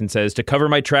administration says, "To cover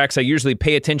my tracks, I usually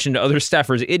pay attention to other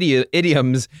staffers'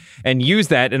 idioms and use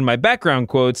that in my background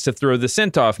quotes to throw the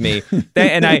scent off me."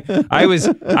 And I was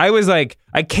like,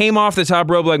 I came off the top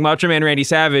rope like Macho Man Randy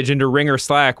Savage into Ringer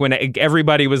Slack when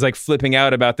everybody was like flipping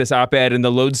out about this op-ed and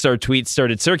the Lodestar tweets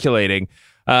started circulating.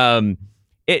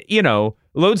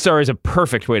 Lodestar is a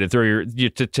perfect way to throw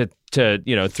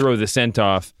throw the scent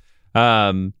off.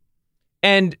 I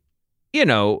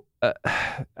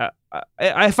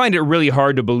find it really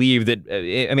hard to believe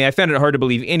that. I found it hard to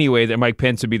believe anyway that Mike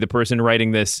Pence would be the person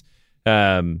writing this.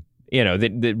 Mike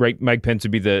Pence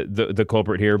would be the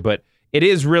culprit here. But it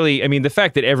is really. The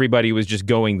fact that everybody was just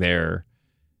going there.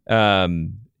 I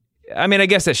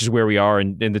guess that's just where we are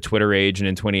in the Twitter age and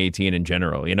in 2018 in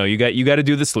general. You got to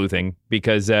do the sleuthing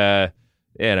because that's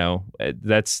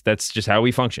just how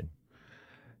we function.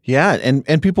 Yeah,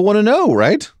 and people want to know,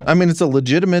 right?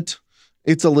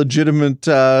 It's a legitimate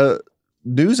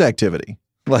news activity.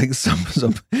 Like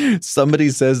somebody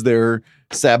says they're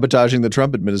sabotaging the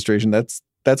Trump administration. That's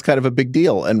kind of a big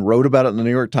deal, and wrote about it in the New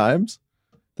York Times.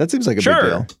 That seems like a big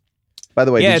deal. By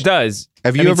the way, yeah, it does.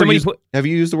 Have you have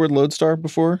you used the word lodestar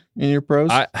before in your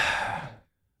prose?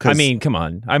 Come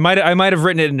on. I might have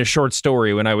written it in a short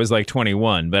story when I was like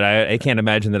 21, but I can't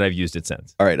imagine that I've used it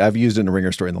since. All right, I've used it in a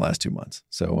Ringer story in the last 2 months.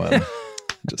 So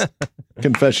just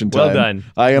confession time. Well done.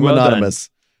 I am anonymous.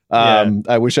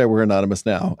 I wish I were anonymous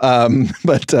now.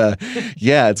 But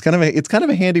it's kind of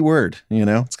a handy word,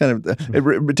 It's kind of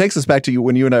it takes us back to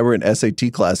when you and I were in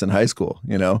SAT class in high school,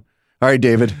 All right,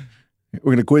 David,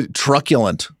 we're gonna quit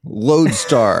truculent,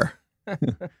 lodestar.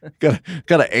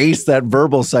 gotta ace that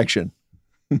verbal section.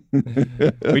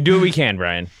 We do what we can,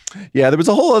 Brian. Yeah, there was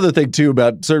a whole other thing too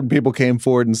about certain people came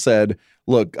forward and said,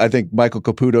 look, I think Michael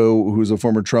Caputo, who's a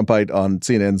former Trumpite on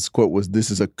CNN's quote was, "This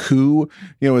is a coup,"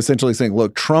 essentially saying,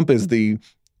 look, Trump is the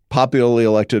popularly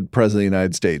elected president of the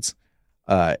United States.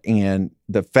 And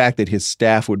the fact that his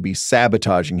staff would be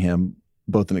sabotaging him,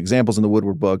 both in examples in the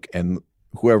Woodward book and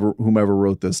whomever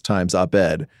wrote this Times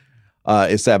op-ed,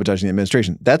 is sabotaging the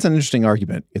administration. That's an interesting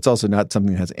argument. It's also not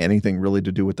something that has anything really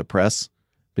to do with the press,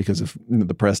 because if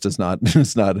the press does not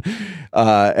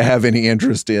have any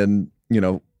interest in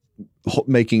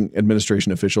making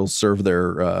administration officials serve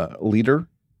their leader,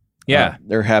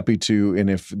 they're happy to. And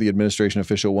if the administration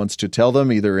official wants to tell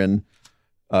them either in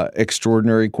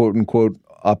extraordinary quote unquote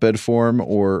op-ed form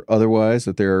or otherwise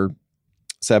that they're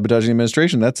sabotaging the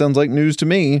administration, that sounds like news to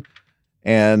me.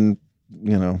 And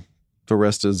the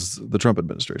rest is the Trump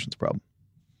administration's problem.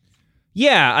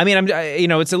 Yeah, I mean,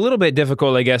 it's a little bit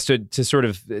difficult, I guess, to sort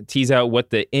of tease out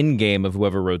what the end game of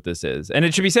whoever wrote this is. And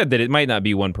it should be said that it might not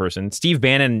be one person. Steve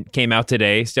Bannon came out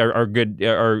today.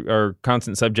 Our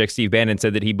constant subject, Steve Bannon,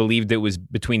 said that he believed it was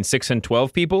between 6 and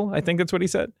 12 people. I think that's what he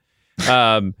said.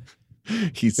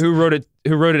 Who wrote it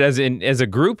as a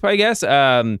group, I guess.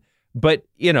 But,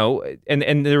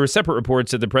 and there were separate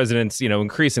reports that the president's,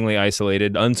 increasingly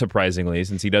isolated, unsurprisingly,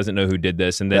 since he doesn't know who did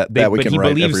this. And that we can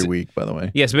write every week, by the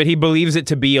way. Yes, but he believes it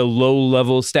to be a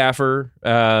low-level staffer.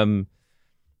 I'm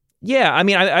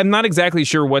not exactly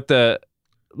sure what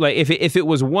if it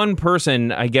was one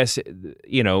person, I guess,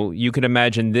 you could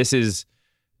imagine this is,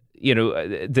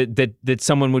 that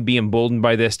someone would be emboldened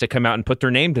by this to come out and put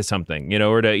their name to something,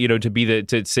 or to be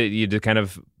to kind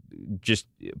of just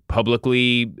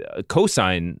publicly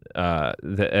co-sign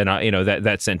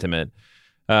that sentiment.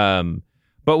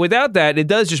 But without that, it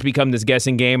does just become this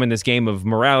guessing game and this game of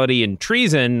morality and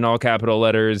treason, all capital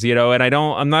letters,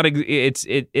 and like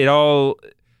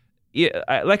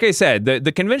I said,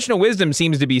 the conventional wisdom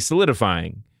seems to be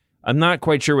solidifying. I'm not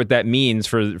quite sure what that means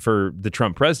for the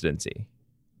Trump presidency.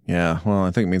 Yeah, well,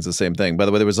 I think it means the same thing. By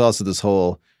the way, there was also this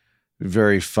whole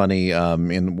very funny,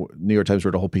 in New York Times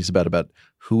wrote a whole piece about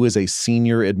who is a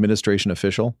senior administration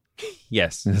official.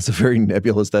 Yes. It's a very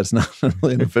nebulous, that's not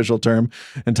really an official term.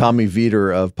 And Tommy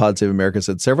Vietor of Pod Save America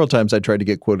said, several times I tried to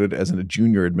get quoted as a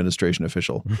junior administration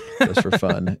official just for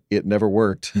fun. It never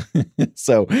worked.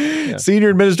 So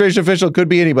senior administration official could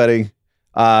be anybody.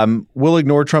 We'll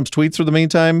ignore Trump's tweets for the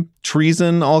meantime.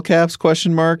 Treason, all caps, ?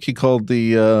 He called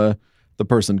the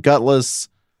person gutless.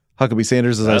 Huckabee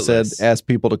Sanders, as I said, asked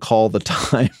people to call the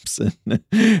Times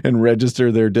and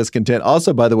register their discontent.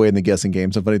 Also, by the way, in the guessing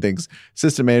game, some funny things.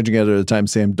 Assistant managing editor at the time,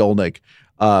 Sam Dolnick,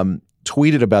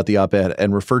 tweeted about the op-ed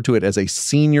and referred to it as a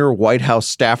senior White House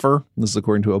staffer. This is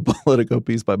according to a Politico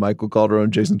piece by Michael Calderon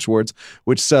and Jason Schwartz,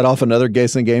 which set off another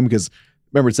guessing game because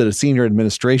remember, it said a senior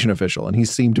administration official, and he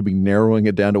seemed to be narrowing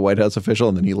it down to White House official.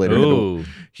 And then he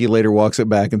later walks it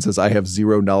back and says, "I have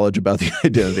zero knowledge about the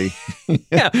identity."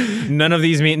 Yeah, none of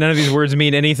these words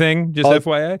mean anything. Just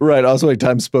FYI, right? Also, a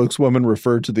Times spokeswoman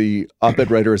referred to the op-ed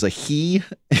writer as a he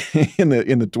in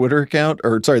the Twitter account,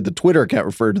 the Twitter account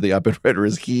referred to the op-ed writer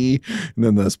as he, and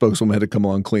then the spokeswoman had to come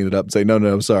along, clean it up, and say,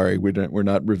 "No, sorry, we're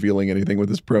not revealing anything with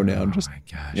this pronoun." My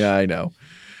gosh. Yeah, I know.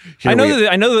 I know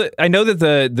that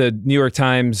the New York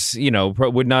Times,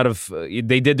 would not have.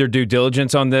 They did their due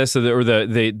diligence on this, or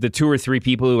the 2 or 3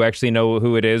 people who actually know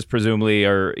who it is, presumably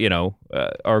are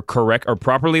correct, are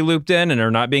properly looped in, and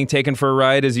are not being taken for a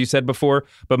ride, as you said before.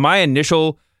 But my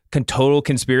initial total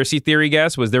conspiracy theory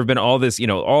guess was there have been all this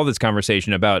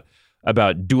conversation about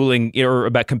dueling or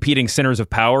about competing centers of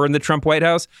power in the Trump White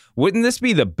House. Wouldn't this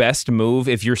be the best move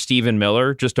if you're Stephen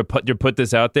Miller, just to put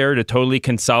this out there to totally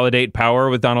consolidate power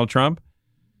with Donald Trump?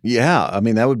 Yeah, I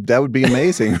mean that would be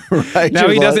amazing, right? Now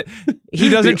he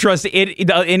doesn't trust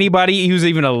anybody who's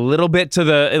even a little bit to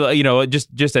the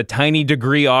just a tiny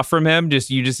degree off from him.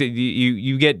 You're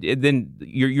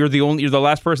the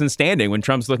last person standing when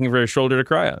Trump's looking for a shoulder to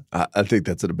cry on. I think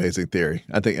that's an amazing theory.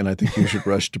 I think you should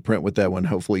rush to print with that one.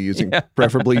 Hopefully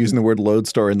preferably using the word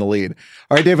lodestar in the lead.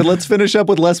 All right, David, let's finish up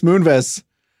with Les Moonves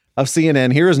of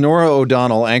CNN. Here is Norah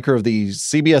O'Donnell, anchor of the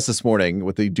CBS This Morning,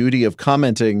 with the duty of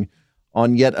commenting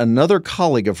on yet another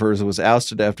colleague of hers who was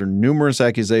ousted after numerous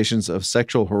accusations of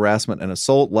sexual harassment and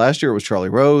assault. Last year it was Charlie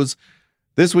Rose.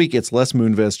 This week it's Les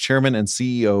Moonves, chairman and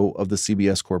CEO of the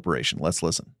CBS Corporation. Let's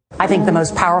listen. I think the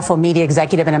most powerful media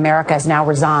executive in America has now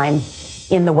resigned.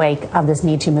 in the wake of this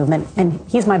Me Too movement. And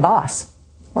he's my boss,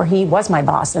 or he was my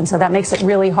boss. And so that makes it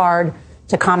really hard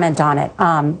to comment on it.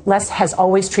 Les has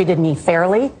always treated me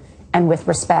fairly and with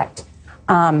respect.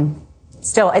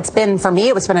 Still, it's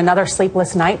been another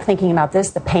sleepless night thinking about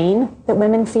this, the pain that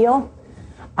women feel,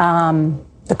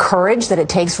 the courage that it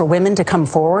takes for women to come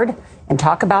forward and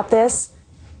talk about this.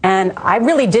 And I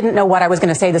really didn't know what I was going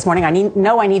to say this morning.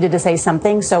 I needed to say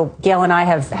something. So Gail and I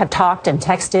have talked and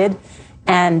texted.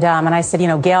 And I said,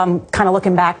 Gail, I'm kind of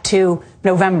looking back to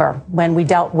November when we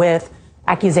dealt with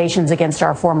accusations against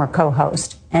our former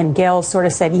co-host. And Gail sort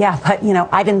of said, yeah, but,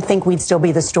 I didn't think we'd still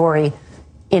be the story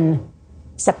in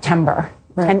September.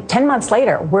 Right. And 10 months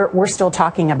later, we're still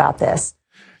talking about this.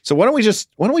 So why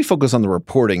don't we focus on the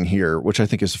reporting here, which I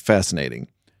think is fascinating.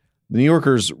 The New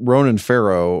Yorker's Ronan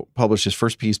Farrow published his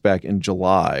first piece back in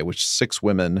July, which 6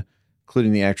 women,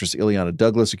 including the actress Ileana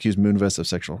Douglas, accused Moonves of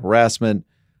sexual harassment.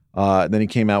 Then he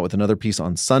came out with another piece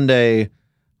on Sunday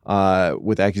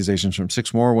with accusations from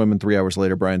 6 more women. 3 hours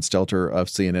later, Brian Stelter of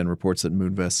CNN reports that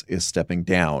Moonves is stepping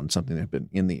down, something that had been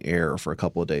in the air for a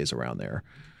couple of days around there.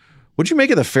 What'd you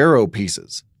make of the Farrow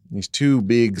pieces? These 2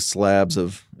 big slabs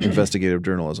of investigative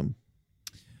journalism.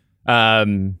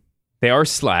 They are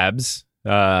slabs.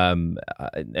 And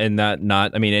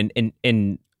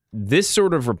in this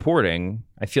sort of reporting,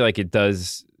 I feel like it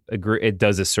does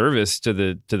a service to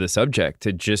the subject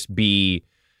to just be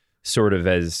sort of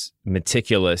as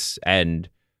meticulous and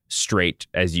straight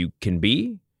as you can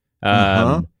be.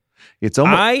 It's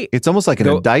almost like an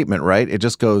indictment, right? It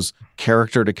just goes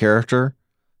character to character.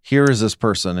 Here is this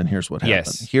person, and here's what happened.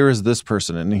 Yes. Here is this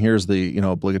person, and here's the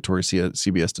obligatory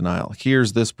CBS denial.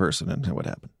 Here's this person, and what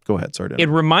happened. Go ahead. Sorry. It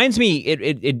reminds me.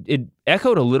 It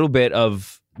echoed a little bit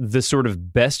of the sort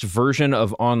of best version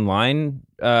of online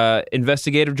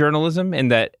investigative journalism, in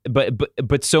that,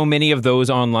 but so many of those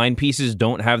online pieces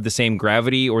don't have the same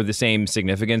gravity or the same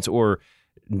significance, or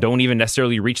don't even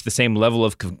necessarily reach the same level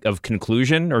of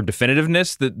conclusion or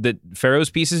definitiveness that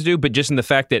Farrow's pieces do. But just in the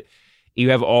fact that you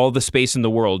have all the space in the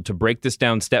world to break this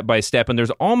down step by step, and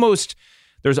there's almost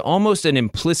an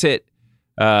implicit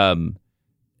plea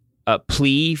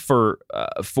for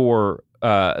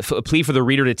the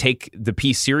reader to take the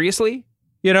piece seriously.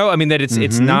 That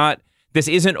it's not. This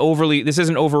isn't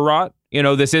overwrought.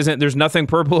 There's nothing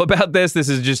purple about this. This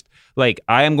is just like,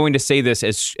 I am going to say this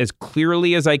as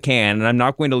clearly as I can, and I'm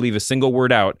not going to leave a single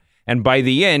word out. And by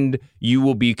the end, you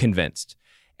will be convinced.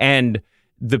 And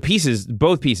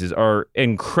both pieces are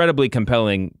incredibly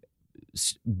compelling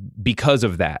because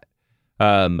of that.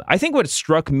 I think what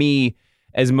struck me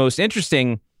as most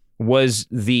interesting was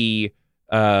the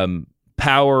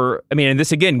power. I mean, and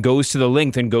this again goes to the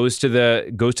length and goes to the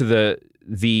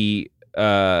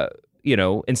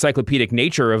encyclopedic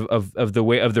nature of the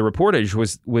way of the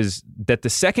reportage was that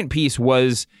the second piece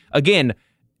was, again,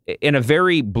 in a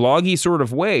very bloggy sort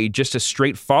of way, just a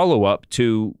straight follow-up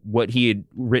to what he had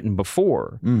written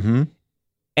before. Mm-hmm.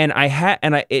 And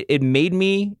it made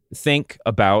me think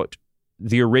about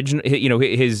the original,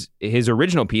 his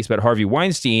original piece about Harvey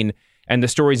Weinstein and the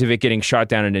stories of it getting shot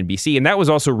down at NBC. And that was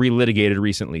also relitigated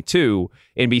recently too.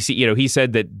 NBC, he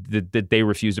said that they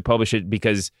refused to publish it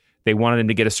because they wanted him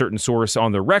to get a certain source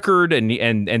on the record, and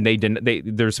they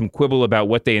didn't. There's some quibble about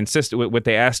what they asked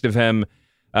of him.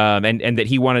 And that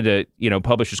he wanted to,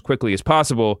 publish as quickly as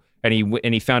possible, and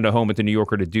he found a home at the New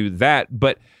Yorker to do that.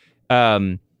 But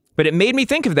it made me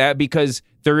think of that because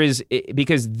the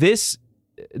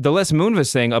Les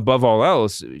Moonves thing, above all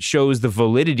else, shows the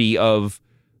validity of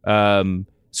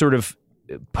sort of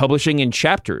publishing in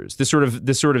chapters,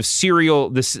 the sort of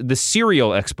serial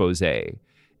expose,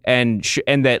 and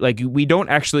that, like, we don't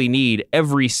actually need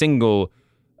every single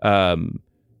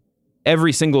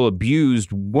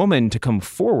abused woman to come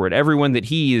forward. Everyone that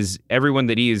he is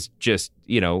just,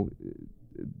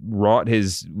 wrought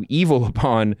his evil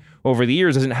upon over the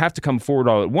years doesn't have to come forward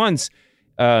all at once.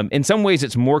 In some ways,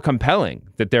 it's more compelling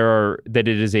that it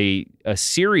is a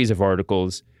series of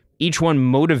articles, each one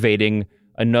motivating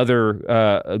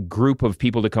another group of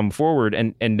people to come forward.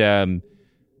 I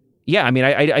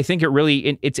think it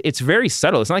really, it's very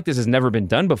subtle. It's not like this has never been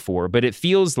done before, but it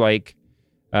feels like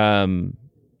a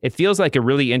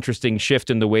really interesting shift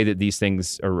in the way that these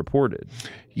things are reported.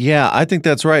 Yeah, I think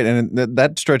that's right. And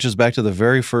that stretches back to the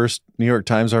very first New York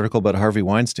Times article about Harvey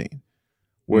Weinstein,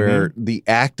 where the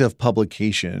act of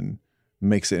publication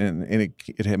makes it, and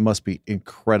it must be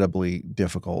incredibly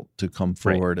difficult to come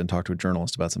forward and talk to a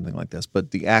journalist about something like this. But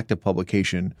the act of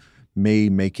publication may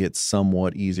make it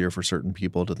somewhat easier for certain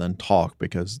people to then talk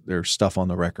because there's stuff on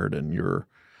the record and you're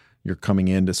coming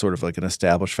into sort of like an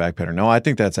established fact pattern. No, I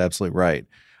think that's absolutely right.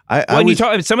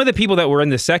 Some of the people that were in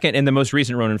the second and the most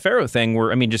recent Ronan Farrow thing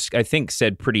were, I think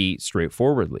said pretty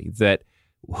straightforwardly that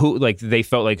they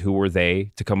felt like who were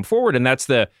they to come forward, and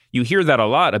you hear that a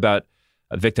lot about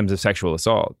victims of sexual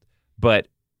assault, but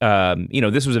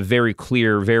this was a very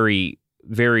clear, very,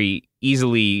 very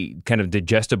easily kind of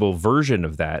digestible version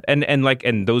of that,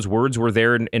 and those words were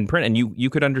there in print, and you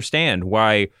could understand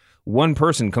why one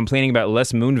person complaining about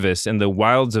Les Moonves in the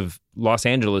wilds of Los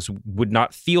Angeles would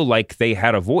not feel like they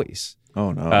had a voice.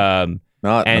 Oh no,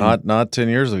 not 10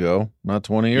 years ago, not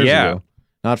 20 years ago,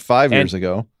 not 5 years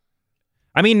ago.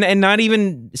 And not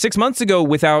even 6 months ago,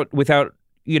 without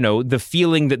the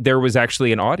feeling that there was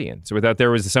actually an audience, or without there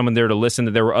was someone there to listen,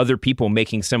 that there were other people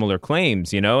making similar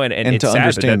claims, and to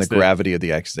understand the gravity of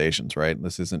the accusations, right?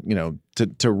 This isn't,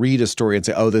 to read a story and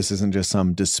say, oh, this isn't just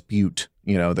some dispute,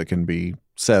 that can be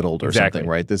settled or something,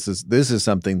 right? This is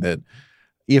something that,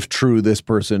 if true, this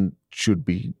person should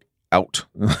be out.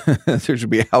 They should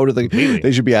be out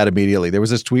immediately. There was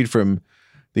this tweet from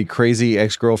the crazy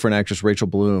ex-girlfriend actress Rachel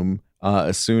Bloom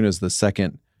as soon as the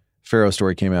second Farrow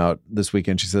story came out this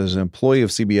weekend. She says, as an employee of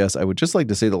CBS, I would just like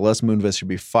to say that Les Moonves should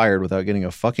be fired without getting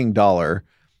a fucking dollar.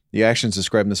 The actions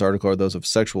described in this article are those of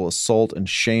sexual assault, and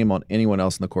shame on anyone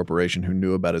else in the corporation who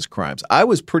knew about his crimes. I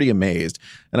was pretty amazed,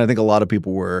 and I think a lot of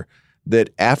people were,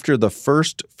 that after the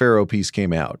first Farrow piece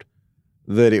came out,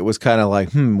 that it was kind of like,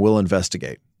 we'll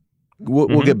investigate.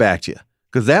 We'll get back to you.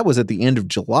 Because that was at the end of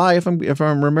July, if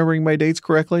I'm remembering my dates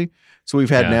correctly. So we've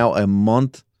had now a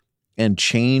month and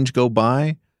change go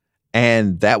by.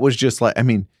 And that was just like,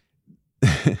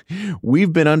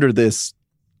 we've been under this.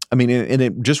 And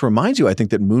it just reminds you, I think,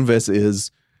 that Moonves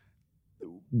is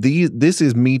this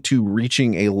is Me Too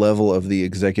reaching a level of the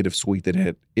executive suite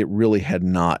that it really had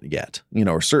not yet,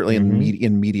 or certainly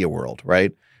in media world,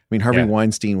 right? Harvey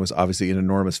Weinstein was obviously an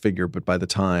enormous figure, but by the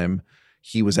time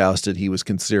he was ousted, he was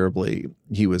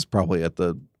probably at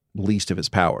the least of his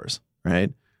powers,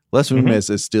 right? Les Moonves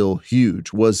was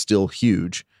still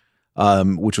huge,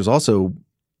 which was also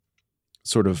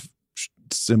sort of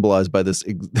symbolized by this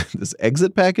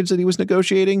exit package that he was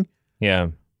negotiating. Yeah.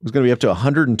 It was going to be up to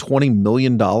 $120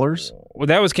 million. Well,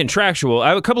 that was contractual. I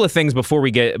have a couple of things before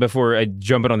I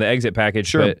jump in on the exit package.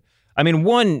 Sure. But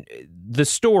one, the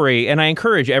story, and I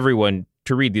encourage everyone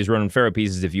to read these Ronan Farrow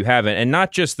pieces if you haven't, and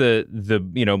not just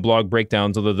the blog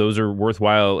breakdowns, although those are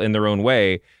worthwhile in their own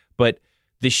way, but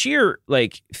the sheer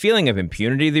feeling of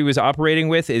impunity that he was operating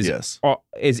with is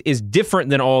different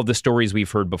than all the stories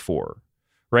we've heard before,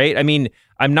 right?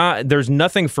 There's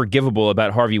nothing forgivable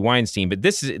about Harvey Weinstein, but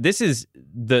this is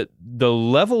the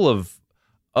level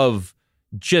of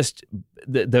just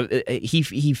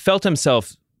he felt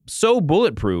himself so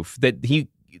bulletproof that he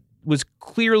was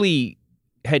clearly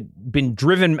had been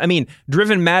driven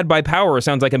mad by power.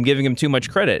 Sounds like I'm giving him too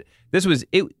much credit.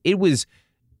 It was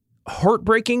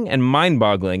heartbreaking and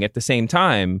mind-boggling at the same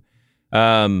time.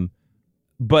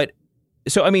 But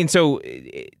so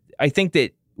I think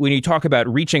that when you talk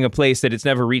about reaching a place that it's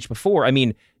never reached before,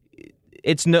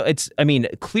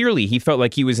 clearly he felt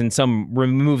like he was in some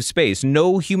removed space.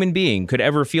 No human being could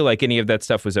ever feel like any of that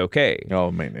stuff was okay. Oh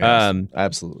man, yes,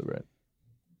 absolutely right.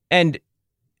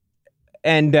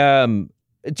 And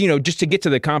just to get to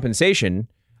the compensation,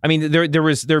 there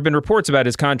have been reports about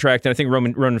his contract, and I think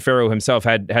Ronan Farrow himself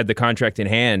had the contract in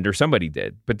hand, or somebody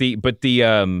did. But before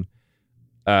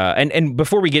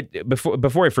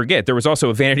I forget, there was also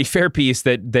a Vanity Fair piece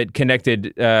that connected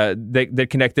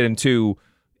him to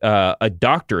a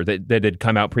doctor that had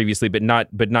come out previously, but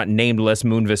not named Les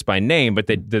Moonves by name, but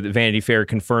that the Vanity Fair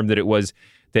confirmed that it was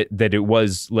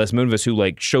Les Moonves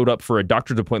who showed up for a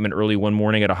doctor's appointment early one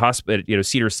morning at a hospital,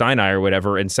 Cedars-Sinai or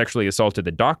whatever, and sexually assaulted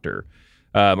the doctor,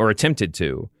 or attempted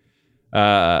to.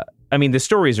 The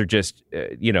stories are just,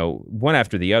 one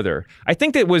after the other. I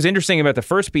think that was interesting about the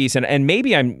first piece, and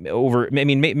maybe I'm over.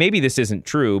 Maybe this isn't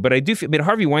true, but I do feel that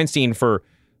Harvey Weinstein, for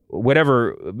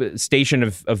whatever station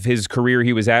of his career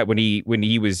he was at when he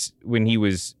was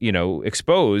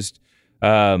exposed,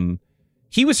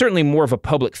 he was certainly more of a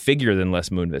public figure than Les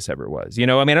Moonves ever was. I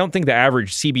don't think the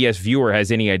average CBS viewer has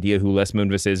any idea who Les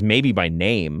Moonves is, maybe by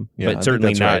name, but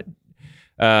certainly not.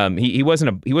 Right. He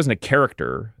wasn't a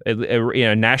character,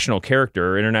 a national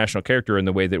character, international character in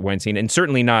the way that Weinstein, and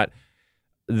certainly not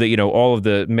all of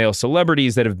the male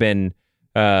celebrities that have been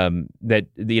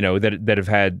that have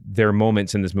had their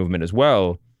moments in this movement as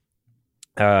well.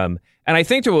 And I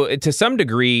think to some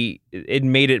degree, it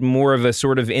made it more of a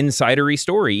sort of insidery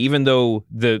story, even though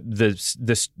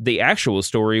the actual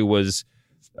story was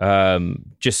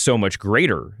just so much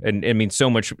greater, and so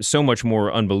much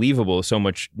more unbelievable, so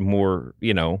much more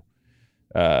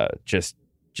just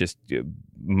just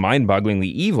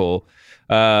mind-bogglingly evil.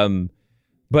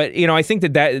 But I think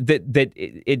that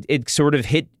it sort of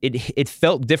hit. It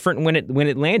felt different when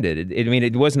it landed.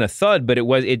 It wasn't a thud, but it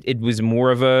was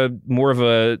more of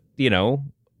a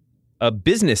a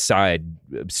business side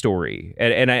story,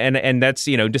 and that's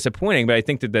disappointing. But I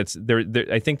think that that's there.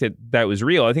 I think that was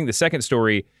real. I think the second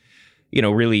story,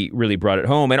 really brought it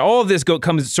home, and all of this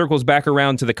circles back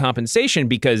around to the compensation,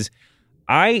 because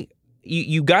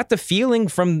you got the feeling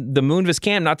from the Moonves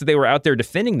camp, not that they were out there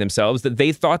defending themselves, that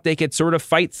they thought they could sort of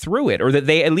fight through it, or that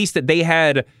they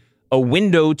had a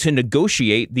window to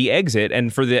negotiate the exit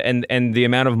and for and the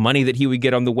amount of money that he would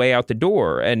get on the way out the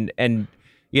door, and hundreds.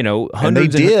 And they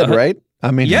did, right?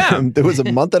 I mean, yeah. There was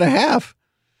a month and a half.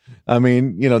 I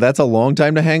mean, that's a long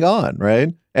time to hang on,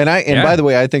 right? And by the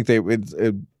way, I think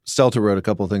Stelter wrote a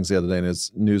couple of things the other day in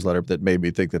his newsletter that made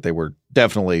me think that they were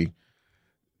definitely,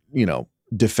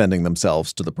 defending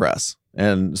themselves to the press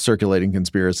and circulating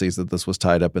conspiracies that this was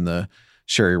tied up in the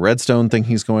Sherry Redstone thing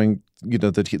that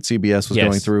CBS was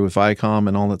going through with Viacom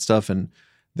and all that stuff, and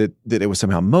that it was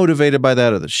somehow motivated by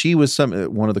that, or that she was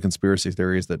one of the conspiracy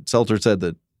theories that Stelter said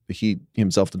that he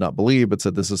himself did not believe, but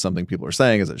said this is something people are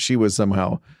saying, is that she was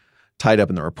somehow tied up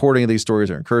in the reporting of these stories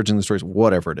or encouraging the stories,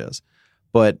 whatever it is.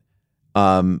 But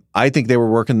I think they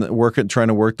were trying to work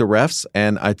the refs,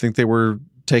 and I think they were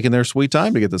taking their sweet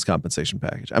time to get this compensation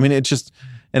package. I mean, it's just,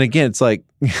 and again, it's like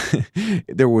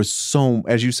there was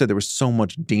as you said, there was so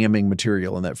much damning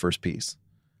material in that first piece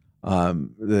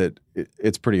that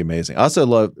it's pretty amazing. I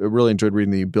also really enjoyed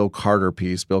reading the Bill Carter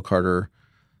piece. Bill Carter,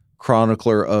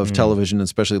 chronicler of television,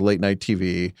 especially late night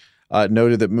TV,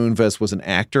 noted that Moonves was an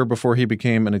actor before he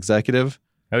became an executive.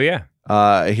 Oh yeah.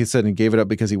 He said he gave it up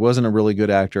because he wasn't a really good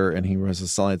actor, and he was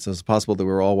as silent as possible, that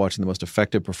we were all watching the most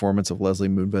effective performance of Leslie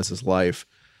Moonves' life.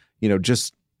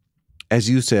 Just as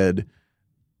you said,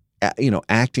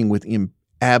 acting with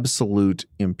absolute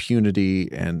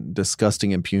impunity and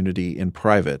disgusting impunity in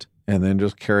private, and then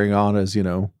just carrying on as,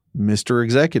 Mr.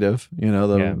 Executive,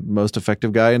 the most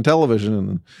effective guy in television,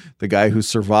 and the guy who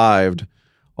survived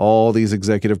all these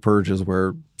executive purges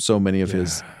where so many of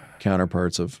his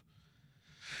counterparts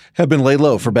have been laid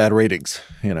low for bad ratings,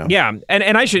 Yeah,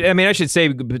 and I should say,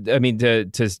 to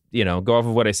go off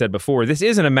of what I said before, this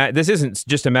isn't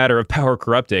just a matter of power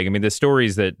corrupting. I mean, the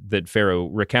stories that Farrow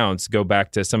recounts go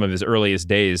back to some of his earliest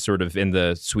days, sort of in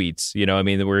the suites,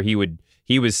 where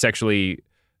he was sexually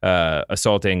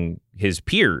assaulting his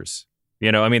peers.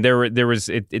 This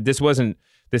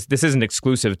isn't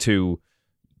exclusive to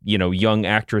young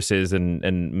actresses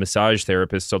and massage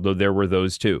therapists, although there were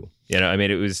those too.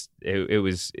 It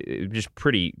was just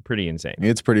pretty insane.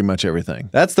 It's pretty much everything.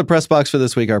 That's the press box for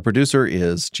this week. Our producer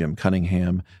is Jim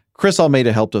Cunningham. Chris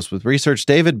Almeida helped us with research.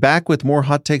 David back with more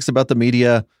hot takes about the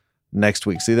media next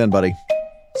week. See you then, buddy.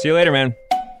 See you later, man.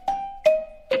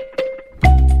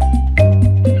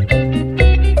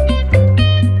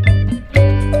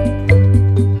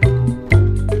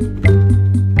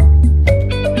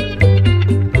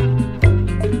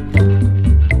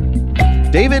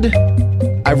 David,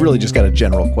 I've really just got a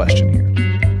general question here.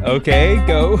 Okay,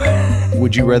 go.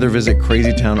 Would you rather visit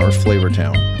Crazy Town or Flavor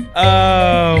Town?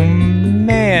 Oh,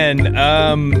 man.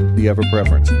 Do you have a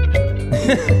preference?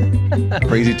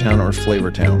 Crazy Town or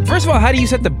Flavor Town? First of all, how do you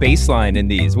set the baseline in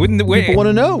these? People want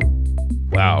to know.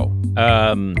 Wow.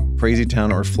 Crazy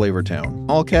Town or Flavor Town?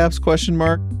 All caps, question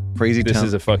mark? Crazy Town. This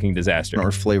is a fucking disaster.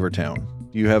 Or Flavor Town?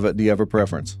 Do you have a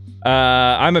preference?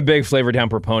 I'm a big Flavor Town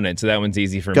proponent, so that one's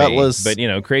easy for Gutless. me.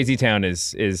 But Crazy Town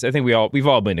is I think we've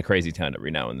all been to Crazy Town every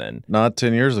now and then. Not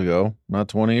 10 years ago, not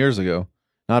 20 years ago,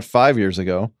 not 5 years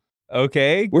ago.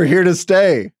 Okay. We're here to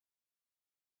stay.